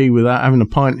TV without having a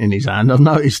pint in his hand. I've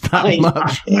noticed that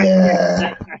much.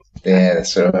 Yeah,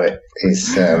 that's right.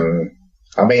 It's,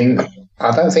 I mean,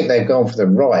 I don't think they've gone for the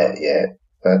riot yet,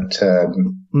 but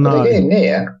they're getting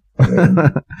near. I mean,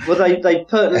 well, they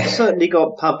certainly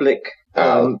got public.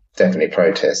 Definitely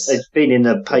protests. It's been in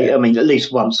the paper. I mean, at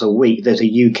least once a week there's a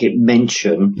UKIP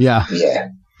mention. Yeah.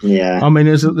 I mean,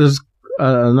 there's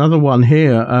another one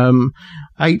here.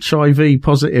 HIV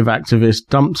positive activist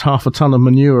dumped half a ton of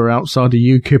manure outside a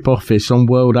UKIP office on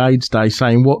World AIDS Day,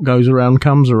 saying what goes around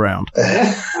comes around.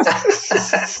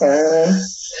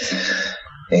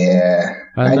 Yeah,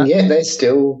 and yet they're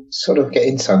still sort of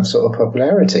getting some sort of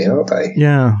popularity, aren't they?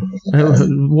 Yeah.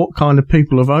 What kind of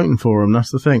people are voting for them?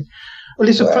 That's the thing. Well,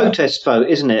 it's a protest vote,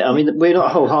 isn't it? I mean, we're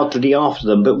not wholeheartedly after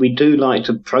them, but we do like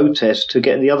to protest to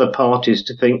get the other parties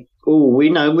to think, we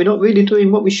know we're not really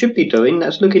doing what we should be doing.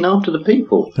 That's looking after the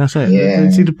people. That's it. Yeah.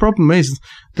 See, the problem is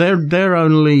their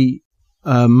only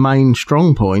main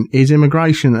strong point is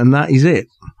immigration, and that is it.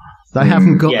 They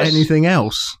haven't got anything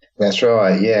else. That's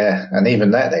right, yeah. And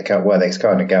even that, they're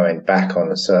kind of going back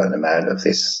on a certain amount of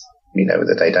this,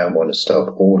 that they don't want to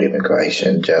stop all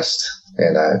immigration, just,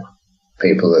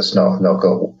 people that's not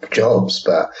got jobs.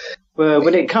 But well,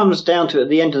 when it comes down to it, at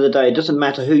the end of the day, it doesn't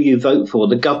matter who you vote for,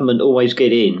 the government always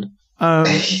get in.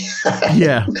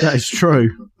 Yeah, that is true.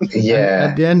 Yeah.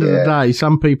 At the end of the day,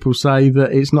 some people say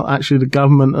that it's not actually the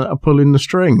government that are pulling the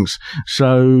strings.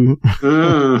 So...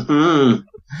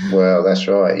 Well, that's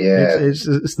right, yeah. It's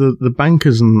the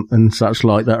bankers and such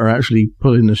like that are actually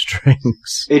pulling the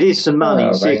strings. It is the money,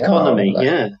 it's the economy,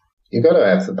 yeah. You've got to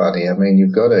have the money. I mean,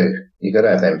 you've got to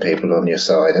have them people on your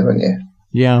side, haven't you?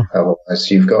 Yeah. Otherwise,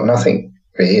 you've got nothing,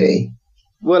 really.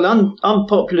 Well,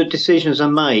 unpopular decisions are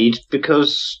made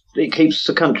because it keeps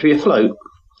the country afloat.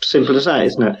 Simple as that,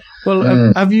 isn't it?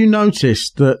 Well, have you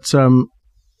noticed that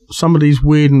some of these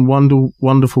weird and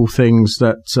wonderful things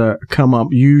that come up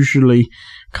usually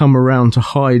come around to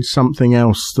hide something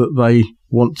else that they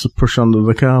want to push under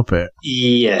the carpet.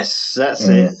 Yes, that's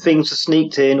it. Things are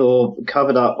sneaked in or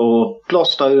covered up or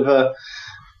glossed over.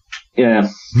 Yeah.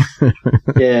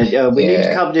 Yeah, we need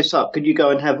to cover this up. Could you go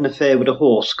and have an affair with a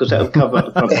horse? Because that would cover up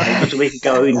the front page so we can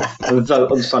go in and vote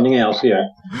on something else, yeah.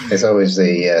 There's always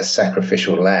the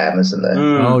sacrificial lamb, isn't there?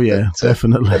 Oh, yeah,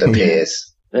 definitely. That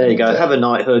appears. There you go. Have a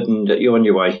knighthood and you're on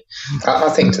your way. I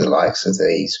think to the likes of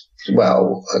these,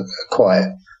 well, quite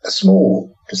a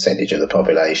small percentage of the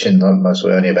population,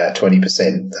 mostly only about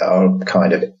 20%, are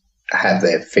kind of have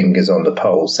their fingers on the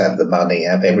pulse, have the money,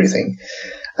 have everything.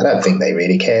 I don't think they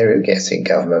really care who gets in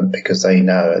government because they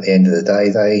know at the end of the day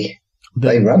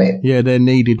they run it. Yeah, they're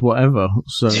needed whatever.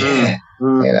 So you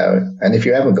know, and if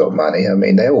you haven't got money, I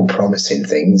mean, they're all promising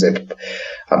things.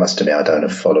 I must admit, I don't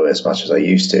follow as much as I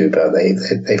used to, but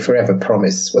they forever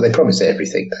promise. Well, they promise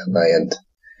everything, don't they?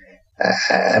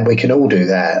 And we can all do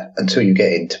that until you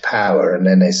get into power, and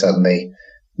then they suddenly,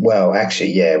 well,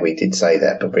 actually, yeah, we did say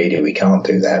that, but really we can't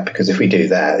do that because if we do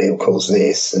that, it'll cause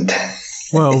this. And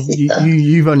well,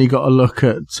 you've only got to look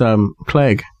at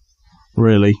Clegg,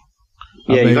 really.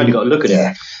 Yeah, you've only got to look at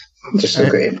him. Just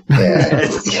look at him.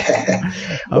 Yeah. Yeah.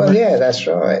 Well, yeah, that's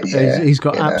right. Yeah. He's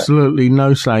got absolutely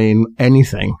no say in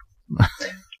anything.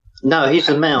 No, he's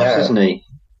a mouse, isn't he?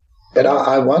 But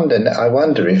I wonder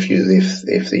if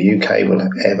the UK will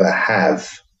ever have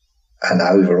an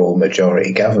overall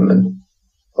majority government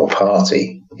or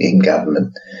party in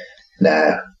government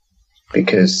now,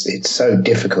 because it's so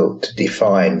difficult to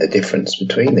define the difference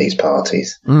between these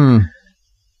parties. Mm.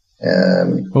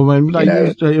 Well, when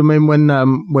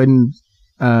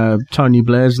Tony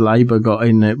Blair's Labour got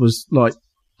in, it was like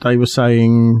they were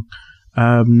saying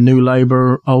New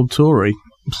Labour, Old Tory.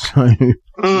 So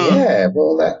yeah,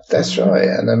 well, that's right.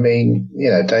 And I mean, you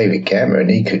know, David Cameron,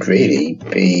 he could really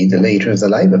be the leader of the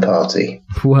Labour Party.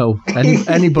 Well,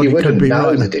 anybody could be know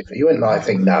right. The difference. You wouldn't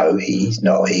think, no, he's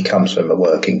not. He comes from a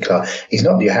working class. He's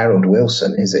not your Harold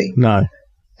Wilson, is he? No.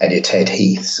 And your Ted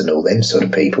Heaths and all them sort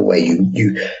of people where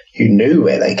you knew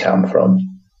where they come from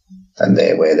and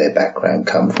where their background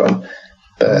come from.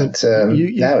 But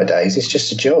nowadays, it's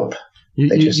just a job.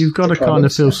 You've got to kind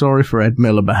of feel sorry for Ed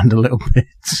Miliband a little bit.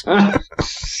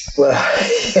 Well,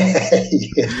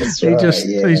 yeah, that's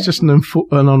right. He's just an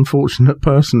unfortunate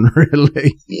person,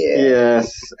 really. Yeah.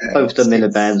 Yes. Both the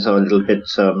Milibands are a little bit,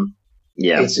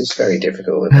 yeah. It's very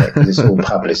difficult, isn't it? Because it's all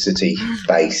publicity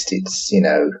based. It's, you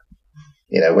know,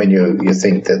 when you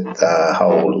think that the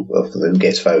whole of who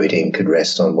gets voted in could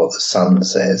rest on what the Sun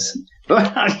says,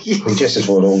 we just as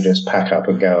well all just pack up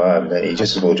and go home. Then you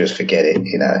just as well just forget it,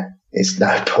 you know. It's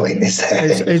no point, is there?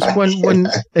 It's when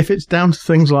if it's down to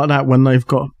things like that, when they've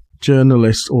got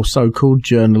journalists or so-called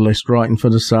journalists writing for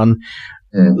the Sun,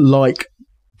 like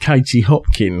Katie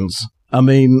Hopkins. I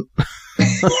mean,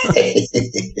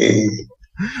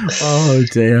 oh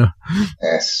dear.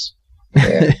 Yes.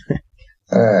 Yeah.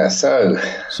 So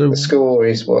the score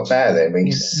is what now then?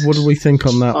 What do we think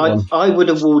on that one? I would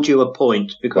award you a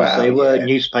point because they were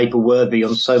newspaper worthy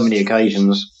on so many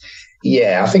occasions.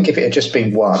 Yeah, I think if it had just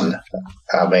been one,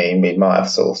 I mean, we might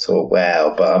have thought,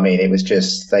 wow, but I mean, it was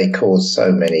just, they caused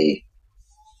so many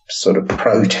sort of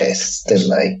protests, didn't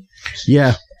they?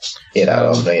 Yeah. You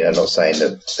know, I mean, I'm not saying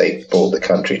that they brought the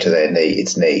country to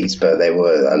its knees, but there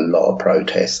were a lot of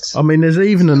protests. I mean, there's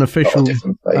even an official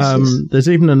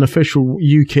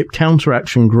UKIP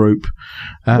counteraction group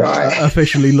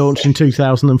officially launched in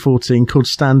 2014 called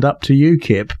Stand Up to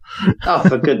UKIP. Oh,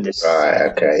 for goodness.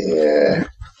 Right, okay, yeah.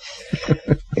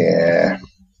 Yeah.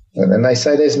 And then they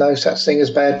say there's no such thing as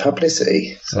bad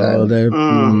publicity. So,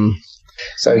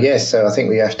 so I think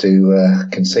we have to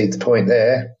concede the point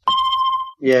there.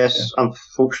 Yes,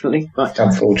 unfortunately. But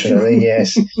unfortunately,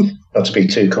 yes. Not to be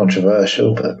too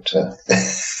controversial, but...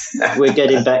 we're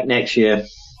getting back next year.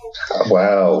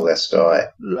 Well, that's right.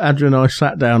 Adrian and I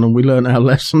sat down and we learned our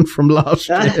lesson from last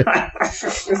year.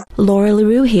 Laura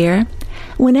LaRue here.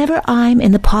 Whenever I'm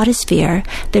in the potosphere,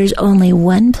 there's only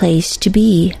one place to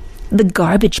be. The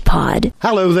Garbage Pod.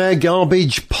 Hello there,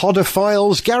 Garbage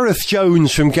Podophiles. Gareth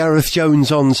Jones from Gareth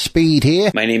Jones on Speed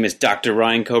here. My name is Dr.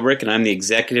 Ryan Kobrick, and I'm the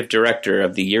Executive Director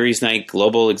of the Yuri's Night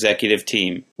Global Executive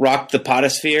Team. Rock the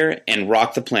Potosphere and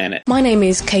rock the planet. My name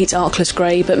is Kate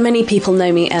Arkless-Gray, but many people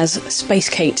know me as Space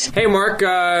Kate. Hey, Mark.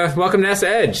 Welcome to NASA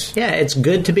Edge. Yeah, it's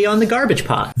good to be on the Garbage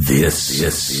Pod. This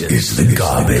is the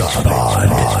Garbage Pod.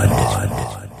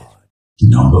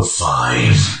 Number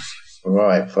 5.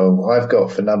 Right, well, I've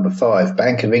got for number 5,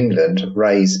 Bank of England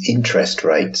raise interest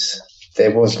rates. There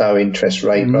was no interest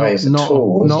rate raise at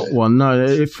all. Not one, no.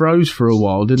 It froze for a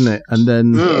while, didn't it? And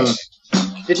then...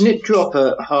 Didn't it drop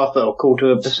a 0.5% or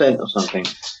 1% or something?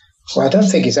 Well, I don't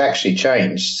think it's actually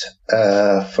changed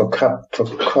for a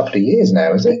couple of years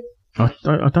now, is it? I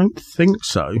don't think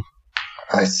so.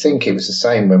 I think it was the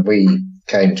same when we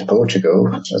came to Portugal.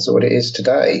 That's what it is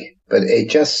today. But it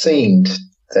just seemed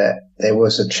that there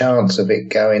was a chance of it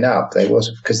going up. There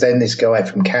was, because then this guy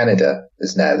from Canada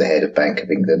is now the head of Bank of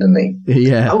England, isn't he?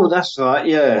 Yeah. Oh, that's right,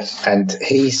 yes. And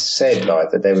he said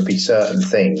that there would be certain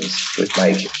things which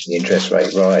make the interest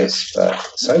rate rise, but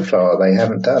so far they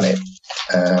haven't done it.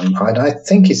 And I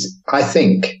think,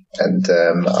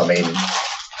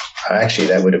 actually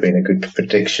that would have been a good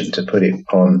prediction to put it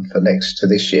on for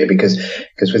this year because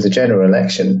with the general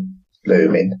election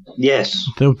looming. Yes.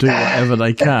 They'll do whatever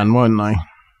they can, won't they?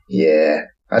 Yeah.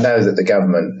 I know that the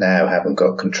government now haven't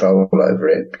got control over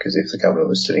it because if the government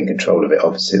was still in control of it,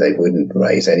 obviously they wouldn't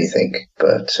raise anything.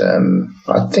 But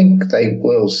I think they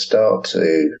will start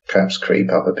to perhaps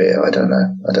creep up a bit. I don't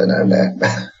know now.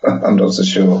 I'm not so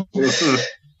sure.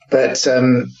 But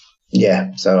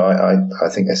yeah, so I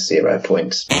think that's 0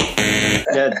 points.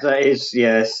 Yeah, that is,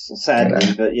 yes,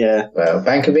 sadly, but yeah. Well,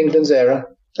 Bank of England's error.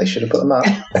 They should have put them up.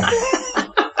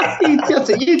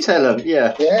 You tell them,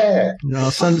 yeah. Yeah.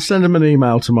 I'll send them an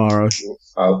email tomorrow.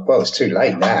 Oh, well, it's too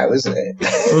late now, isn't it?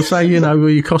 We'll say, well,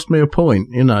 you cost me a point,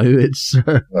 it's...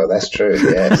 Well, that's true,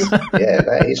 yes. Yeah,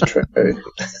 that is true.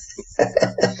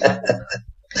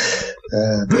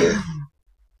 Oh, dear.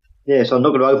 Yes, I'm not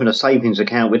going to open a savings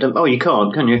account with them. Oh, you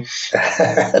can't, can you?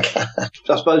 I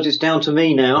suppose it's down to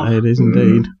me now. It is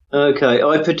indeed. Okay,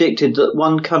 I predicted that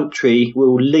one country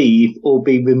will leave or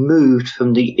be removed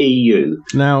from the EU.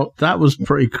 Now, that was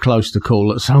pretty close to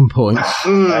call at some point.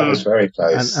 That was very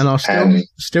close. And I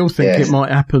still think it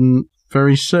might happen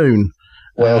very soon.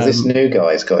 Well, this new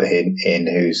guy's got in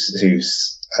who's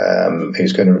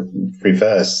going to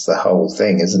reverse the whole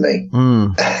thing, isn't he?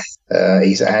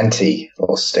 He's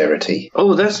anti-austerity.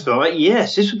 Oh, that's right.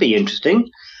 Yes, this would be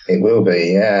interesting. It will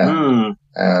be, yeah.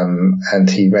 And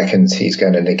he reckons he's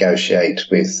going to negotiate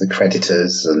with the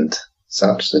creditors and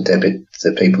such, the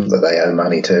people that they owe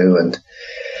money to. And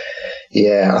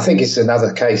yeah, I think it's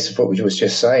another case of what we was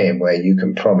just saying, where you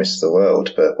can promise the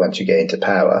world, but once you get into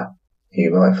power, you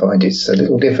might find it's a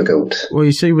little difficult. Well,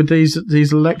 you see, with these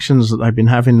elections that they've been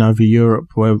having over Europe,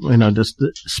 where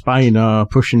Spain are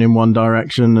pushing in one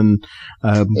direction, and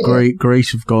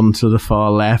Greece have gone to the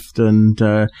far left, and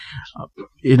who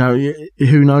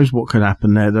knows what could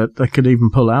happen there? That they could even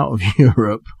pull out of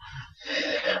Europe.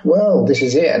 Well, this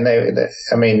is it, and it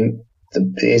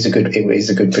is a good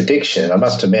prediction. I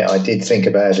must admit, I did think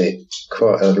about it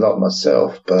quite a lot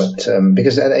myself, but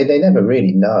because they never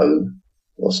really know.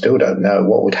 Or still don't know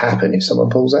what would happen if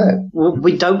someone pulls out. Well,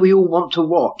 we all want to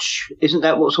watch? Isn't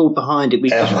that what's all behind it? We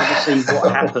just want to see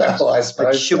what happens. Well, I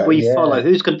suppose should we follow?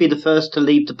 Who's going to be the first to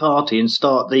leave the party and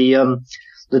start the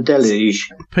deluge?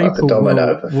 People like the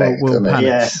domino effect, will panic.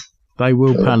 Yes. They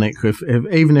will panic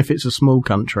even if it's a small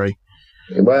country.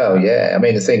 Well, yeah. I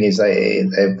mean, the thing is,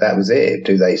 that was it.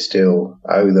 Do they still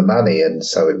owe the money? And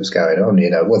so it was going on.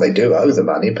 Well, they do owe the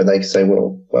money, but they can say,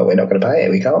 well, we're not going to pay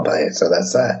it. We can't pay it. So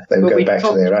that's that. They would go back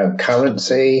to their own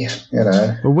currency.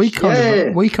 Well, we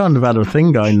kind of had a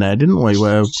thing going there, didn't we?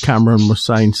 Where Cameron was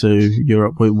saying to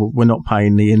Europe, we're not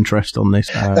paying the interest on this.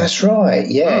 That's right.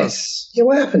 Yes. Yeah.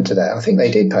 What happened to that? I think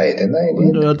they did pay it,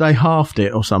 didn't they? They halved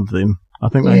it or something. I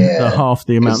think they halved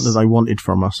the amount that they wanted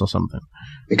from us or something.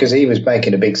 Because he was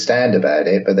making a big stand about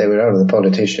it, but there were other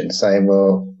politicians saying,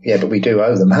 well, yeah, but we do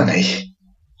owe the money.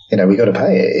 We got to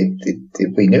pay it.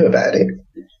 We knew about it.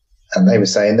 And they were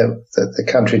saying that the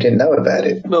country didn't know about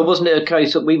it. Well, wasn't it a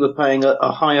case that we were paying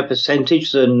a higher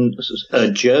percentage than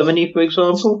Germany, for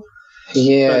example?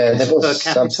 Yeah, there was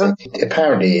something.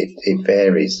 Apparently, it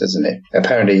varies, doesn't it?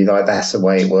 Apparently, that's the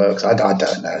way it works. I don't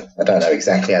know. I don't know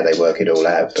exactly how they work it all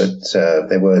out, but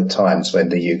there were times when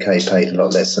the UK paid a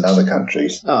lot less than other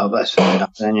countries. Oh, that's fair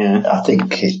enough then, yeah. I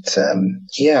think it,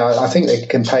 I think they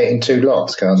can pay it in 2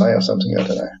 lots, can't they, or something? I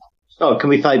don't know. Oh,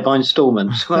 can we pay by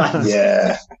instalments?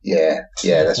 Yeah,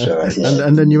 that's right. Yeah.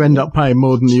 And then you end up paying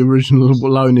more than the original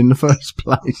loan in the first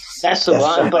place. That's all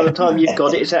right. And by the time you've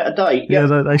got it, it's out of date. Yeah,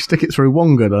 they stick it through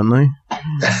Wonga, don't they?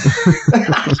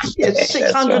 Yeah,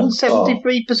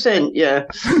 673%. Yeah.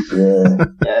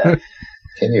 Yeah.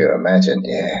 Can you imagine?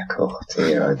 Yeah, cool.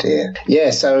 Dear, oh dear. Yeah,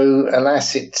 so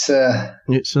alas, it's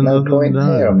no point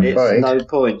there, I'm afraid. It's no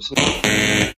point.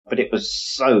 But it was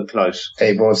so close.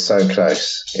 It was so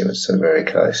close. It was so very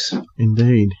close.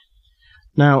 Indeed.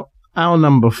 Now, our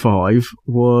number 5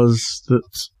 was that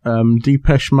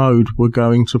Depeche Mode were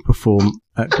going to perform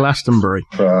at Glastonbury.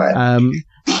 Right.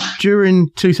 During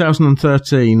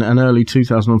 2013 and early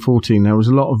 2014, there was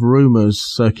a lot of rumours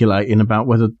circulating about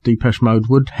whether Depeche Mode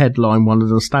would headline one of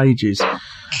the stages.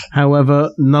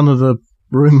 However, none of the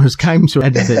rumours came to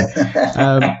anything.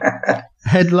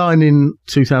 Headlining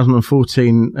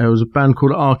 2014, there was a band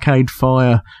called Arcade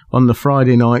Fire on the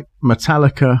Friday night,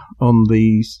 Metallica on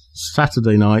the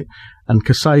Saturday night, and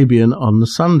Kasabian on the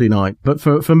Sunday night. But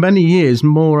for many years,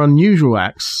 more unusual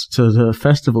acts to the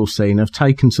festival scene have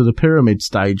taken to the Pyramid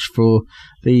stage for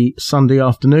the Sunday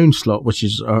afternoon slot, which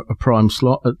is a prime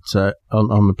slot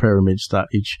on the Pyramid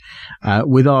stage,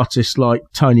 with artists like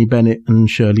Tony Bennett and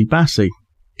Shirley Bassey.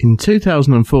 In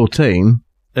 2014,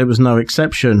 there was no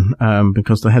exception,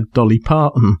 because they had Dolly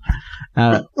Parton,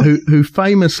 who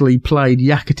famously played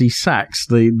Yakety Sax,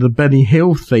 the Benny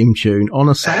Hill theme tune, on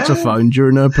a saxophone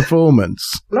during her performance.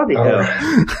 Bloody hell.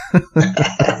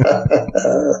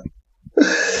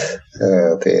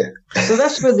 Oh dear. So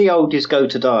that's where the oldies go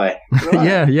to die.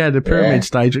 Right. yeah, the Pyramid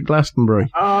stage at Glastonbury.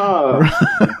 Oh.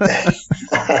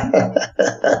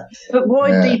 But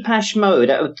why Depeche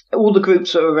Mode? Out of all the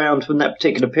groups that are around from that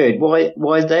particular period,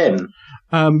 why them?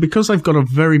 Because they've got a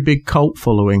very big cult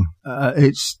following.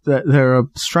 They're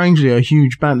strangely a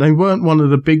huge band. They weren't one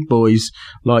of the big boys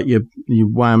like your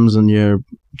Whams and your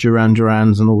Duran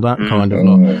Durans and all that kind of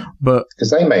lot. But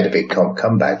because they made a big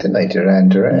comeback, didn't they, Duran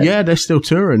Duran? Yeah, they're still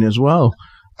touring as well.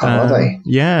 Oh, are they?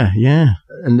 Yeah.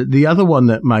 And the other one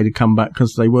that made a comeback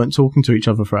because they weren't talking to each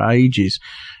other for ages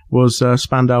was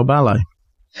Spandau Ballet.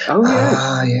 Oh yeah.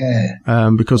 Ah, yeah.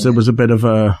 Because there was a bit of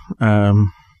an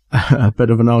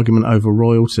argument over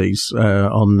royalties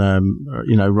on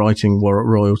writing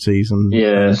royalties and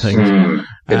things.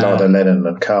 Bit like the Lennon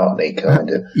and McCartney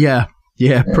kind of.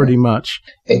 Yeah, pretty much.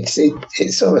 It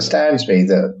sort of astounds me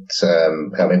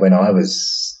that when I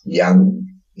was young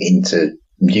into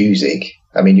music,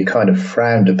 you kind of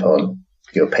frowned upon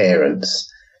your parents,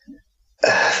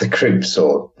 the groups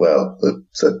or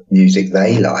the music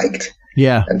they liked.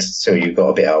 Yeah. Until you got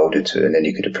a bit older and then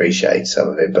you could appreciate some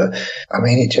of it. But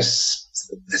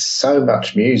there's so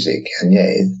much music, and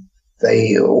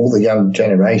all the young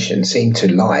generation seem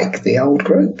to like the old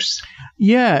groups.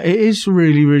 Yeah, it is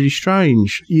really, really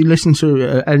strange. You listen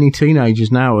to any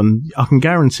teenagers now, and I can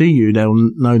guarantee you they'll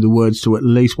know the words to at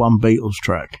least one Beatles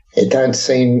track. It don't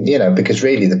seem, because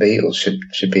really the Beatles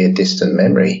should be a distant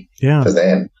memory for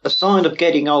them. A sign of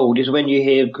getting old is when you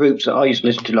hear groups that I used to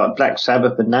listen to, like Black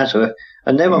Sabbath and Nazareth,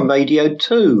 and they're on Radio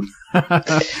 2.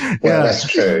 That's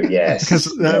true, yes.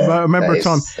 Because I remember a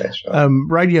time,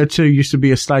 Radio 2 used to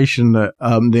be a station that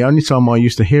the only time I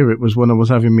used to hear it was when I was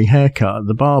having my hair cut at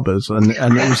the barber's, and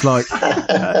it was like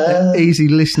easy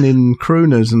listening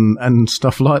crooners and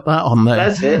stuff like that on there.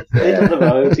 That's it. Middle of the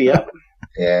road, yeah.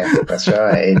 Yeah, that's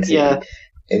right.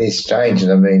 It is strange.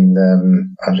 And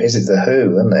is it The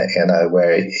Who, isn't it?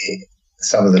 Where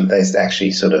some of them, there's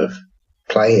actually sort of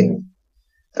playing.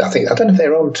 I don't know if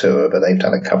they're on tour, but they've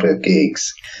done a couple of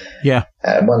gigs. Yeah.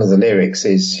 And one of the lyrics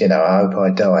is, I hope I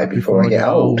die before I get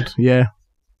old. Yeah.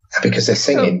 Because they're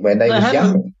singing when they were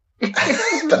young.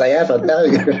 But they haven't, no.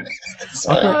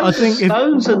 I think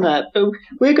Stones and that.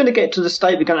 We're going to get to the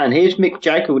state we're going to, and here's Mick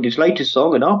Jagger with his latest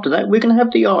song, and after that we're going to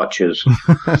have the Archers.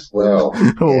 Well,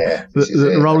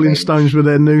 the Rolling Stones with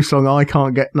their new song, I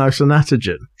Can't Get No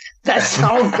Sonatagen. That's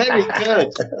very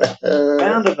good.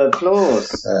 Round of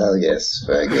applause. Oh, yes,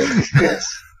 very good.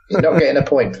 Yes. You're not getting a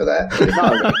point for that.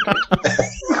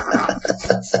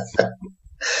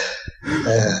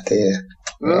 Oh, dear.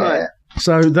 Right. Yeah.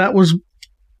 So that was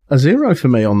a 0 for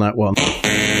me on that one.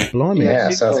 Blimey.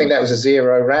 Yeah, so I think that was a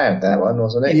 0 round, that one,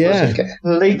 wasn't it? Yeah.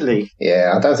 Completely.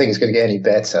 Yeah, I don't think it's going to get any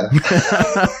better.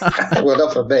 Well,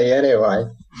 not for me, anyway.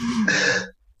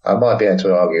 I might be able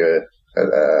to argue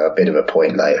a bit of a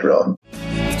point later on.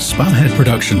 Spamhead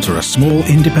Productions are a small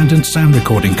independent sound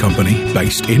recording company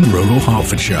based in rural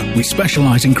Hertfordshire. We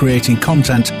specialise in creating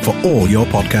content for all your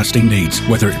podcasting needs,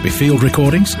 whether it be field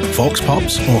recordings, vox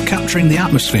pops, or capturing the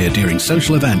atmosphere during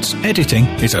social events. Editing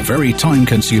is a very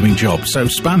time-consuming job, so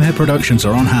Spamhead Productions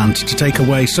are on hand to take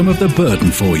away some of the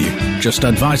burden for you. Just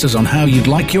advise us on how you'd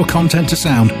like your content to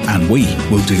sound, and we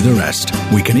will do the rest.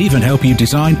 We can even help you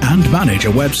design and manage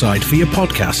a website for your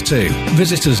podcast too.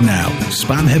 Visit us now,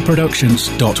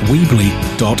 spamheadproductions.weebly.com. That's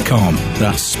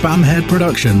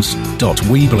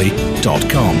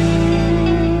spamheadproductions.weebly.com.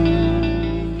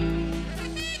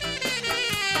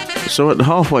 So at the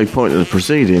halfway point of the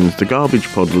proceedings, the Garbage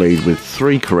Pod lead with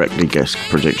 3 correctly guessed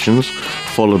predictions,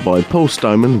 followed by Paul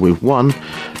Stoneman with 1,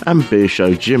 and Beer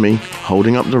Show Jimmy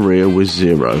holding up the rear with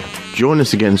 0. Join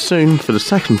us again soon for the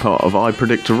second part of I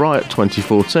Predict a Riot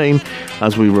 2014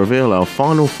 as we reveal our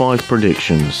final 5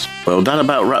 predictions. Well, that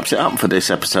about wraps it up for this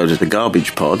episode of The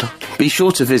Garbage Pod. Be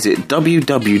sure to visit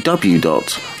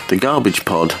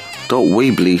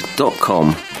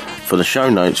www.thegarbagepod.weebly.com for the show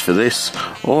notes for this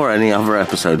or any other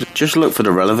episode. Just look for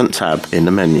the relevant tab in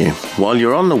the menu. While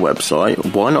you're on the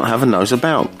website, why not have a nose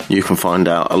about? You can find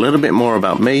out a little bit more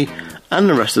about me and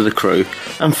the rest of the crew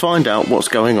and find out what's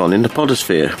going on in the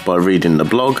podosphere by reading the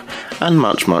blog and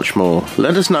much, much more.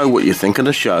 Let us know what you think of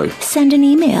the show. Send an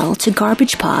email to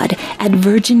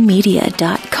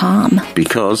garbagepod@virginmedia.com.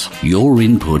 Because your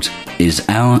input is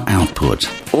our output.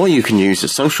 Or you can use the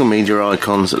social media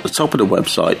icons at the top of the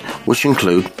website, which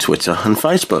include Twitter and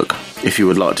Facebook. If you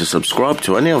would like to subscribe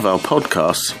to any of our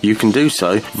podcasts, you can do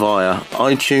so via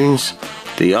iTunes,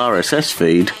 the RSS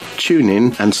feed,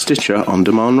 TuneIn and Stitcher On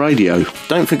Demand Radio.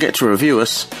 Don't forget to review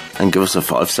us and give us a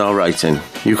 5-star rating.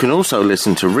 You can also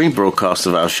listen to rebroadcasts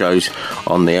of our shows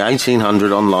on the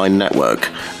 1800 Online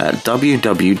Network at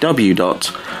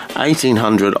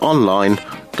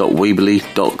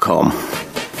www.1800online.weebly.com.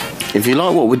 If you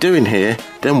like what we're doing here,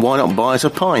 then why not buy us a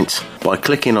pint by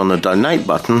clicking on the donate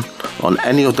button on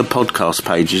any of the podcast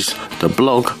pages, the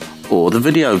blog or the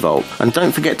Video Vault. And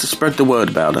don't forget to spread the word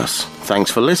about us. Thanks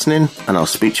for listening, and I'll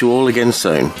speak to you all again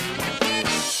soon.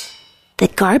 The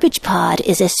Garbage Pod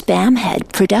is a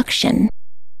Spamhead production.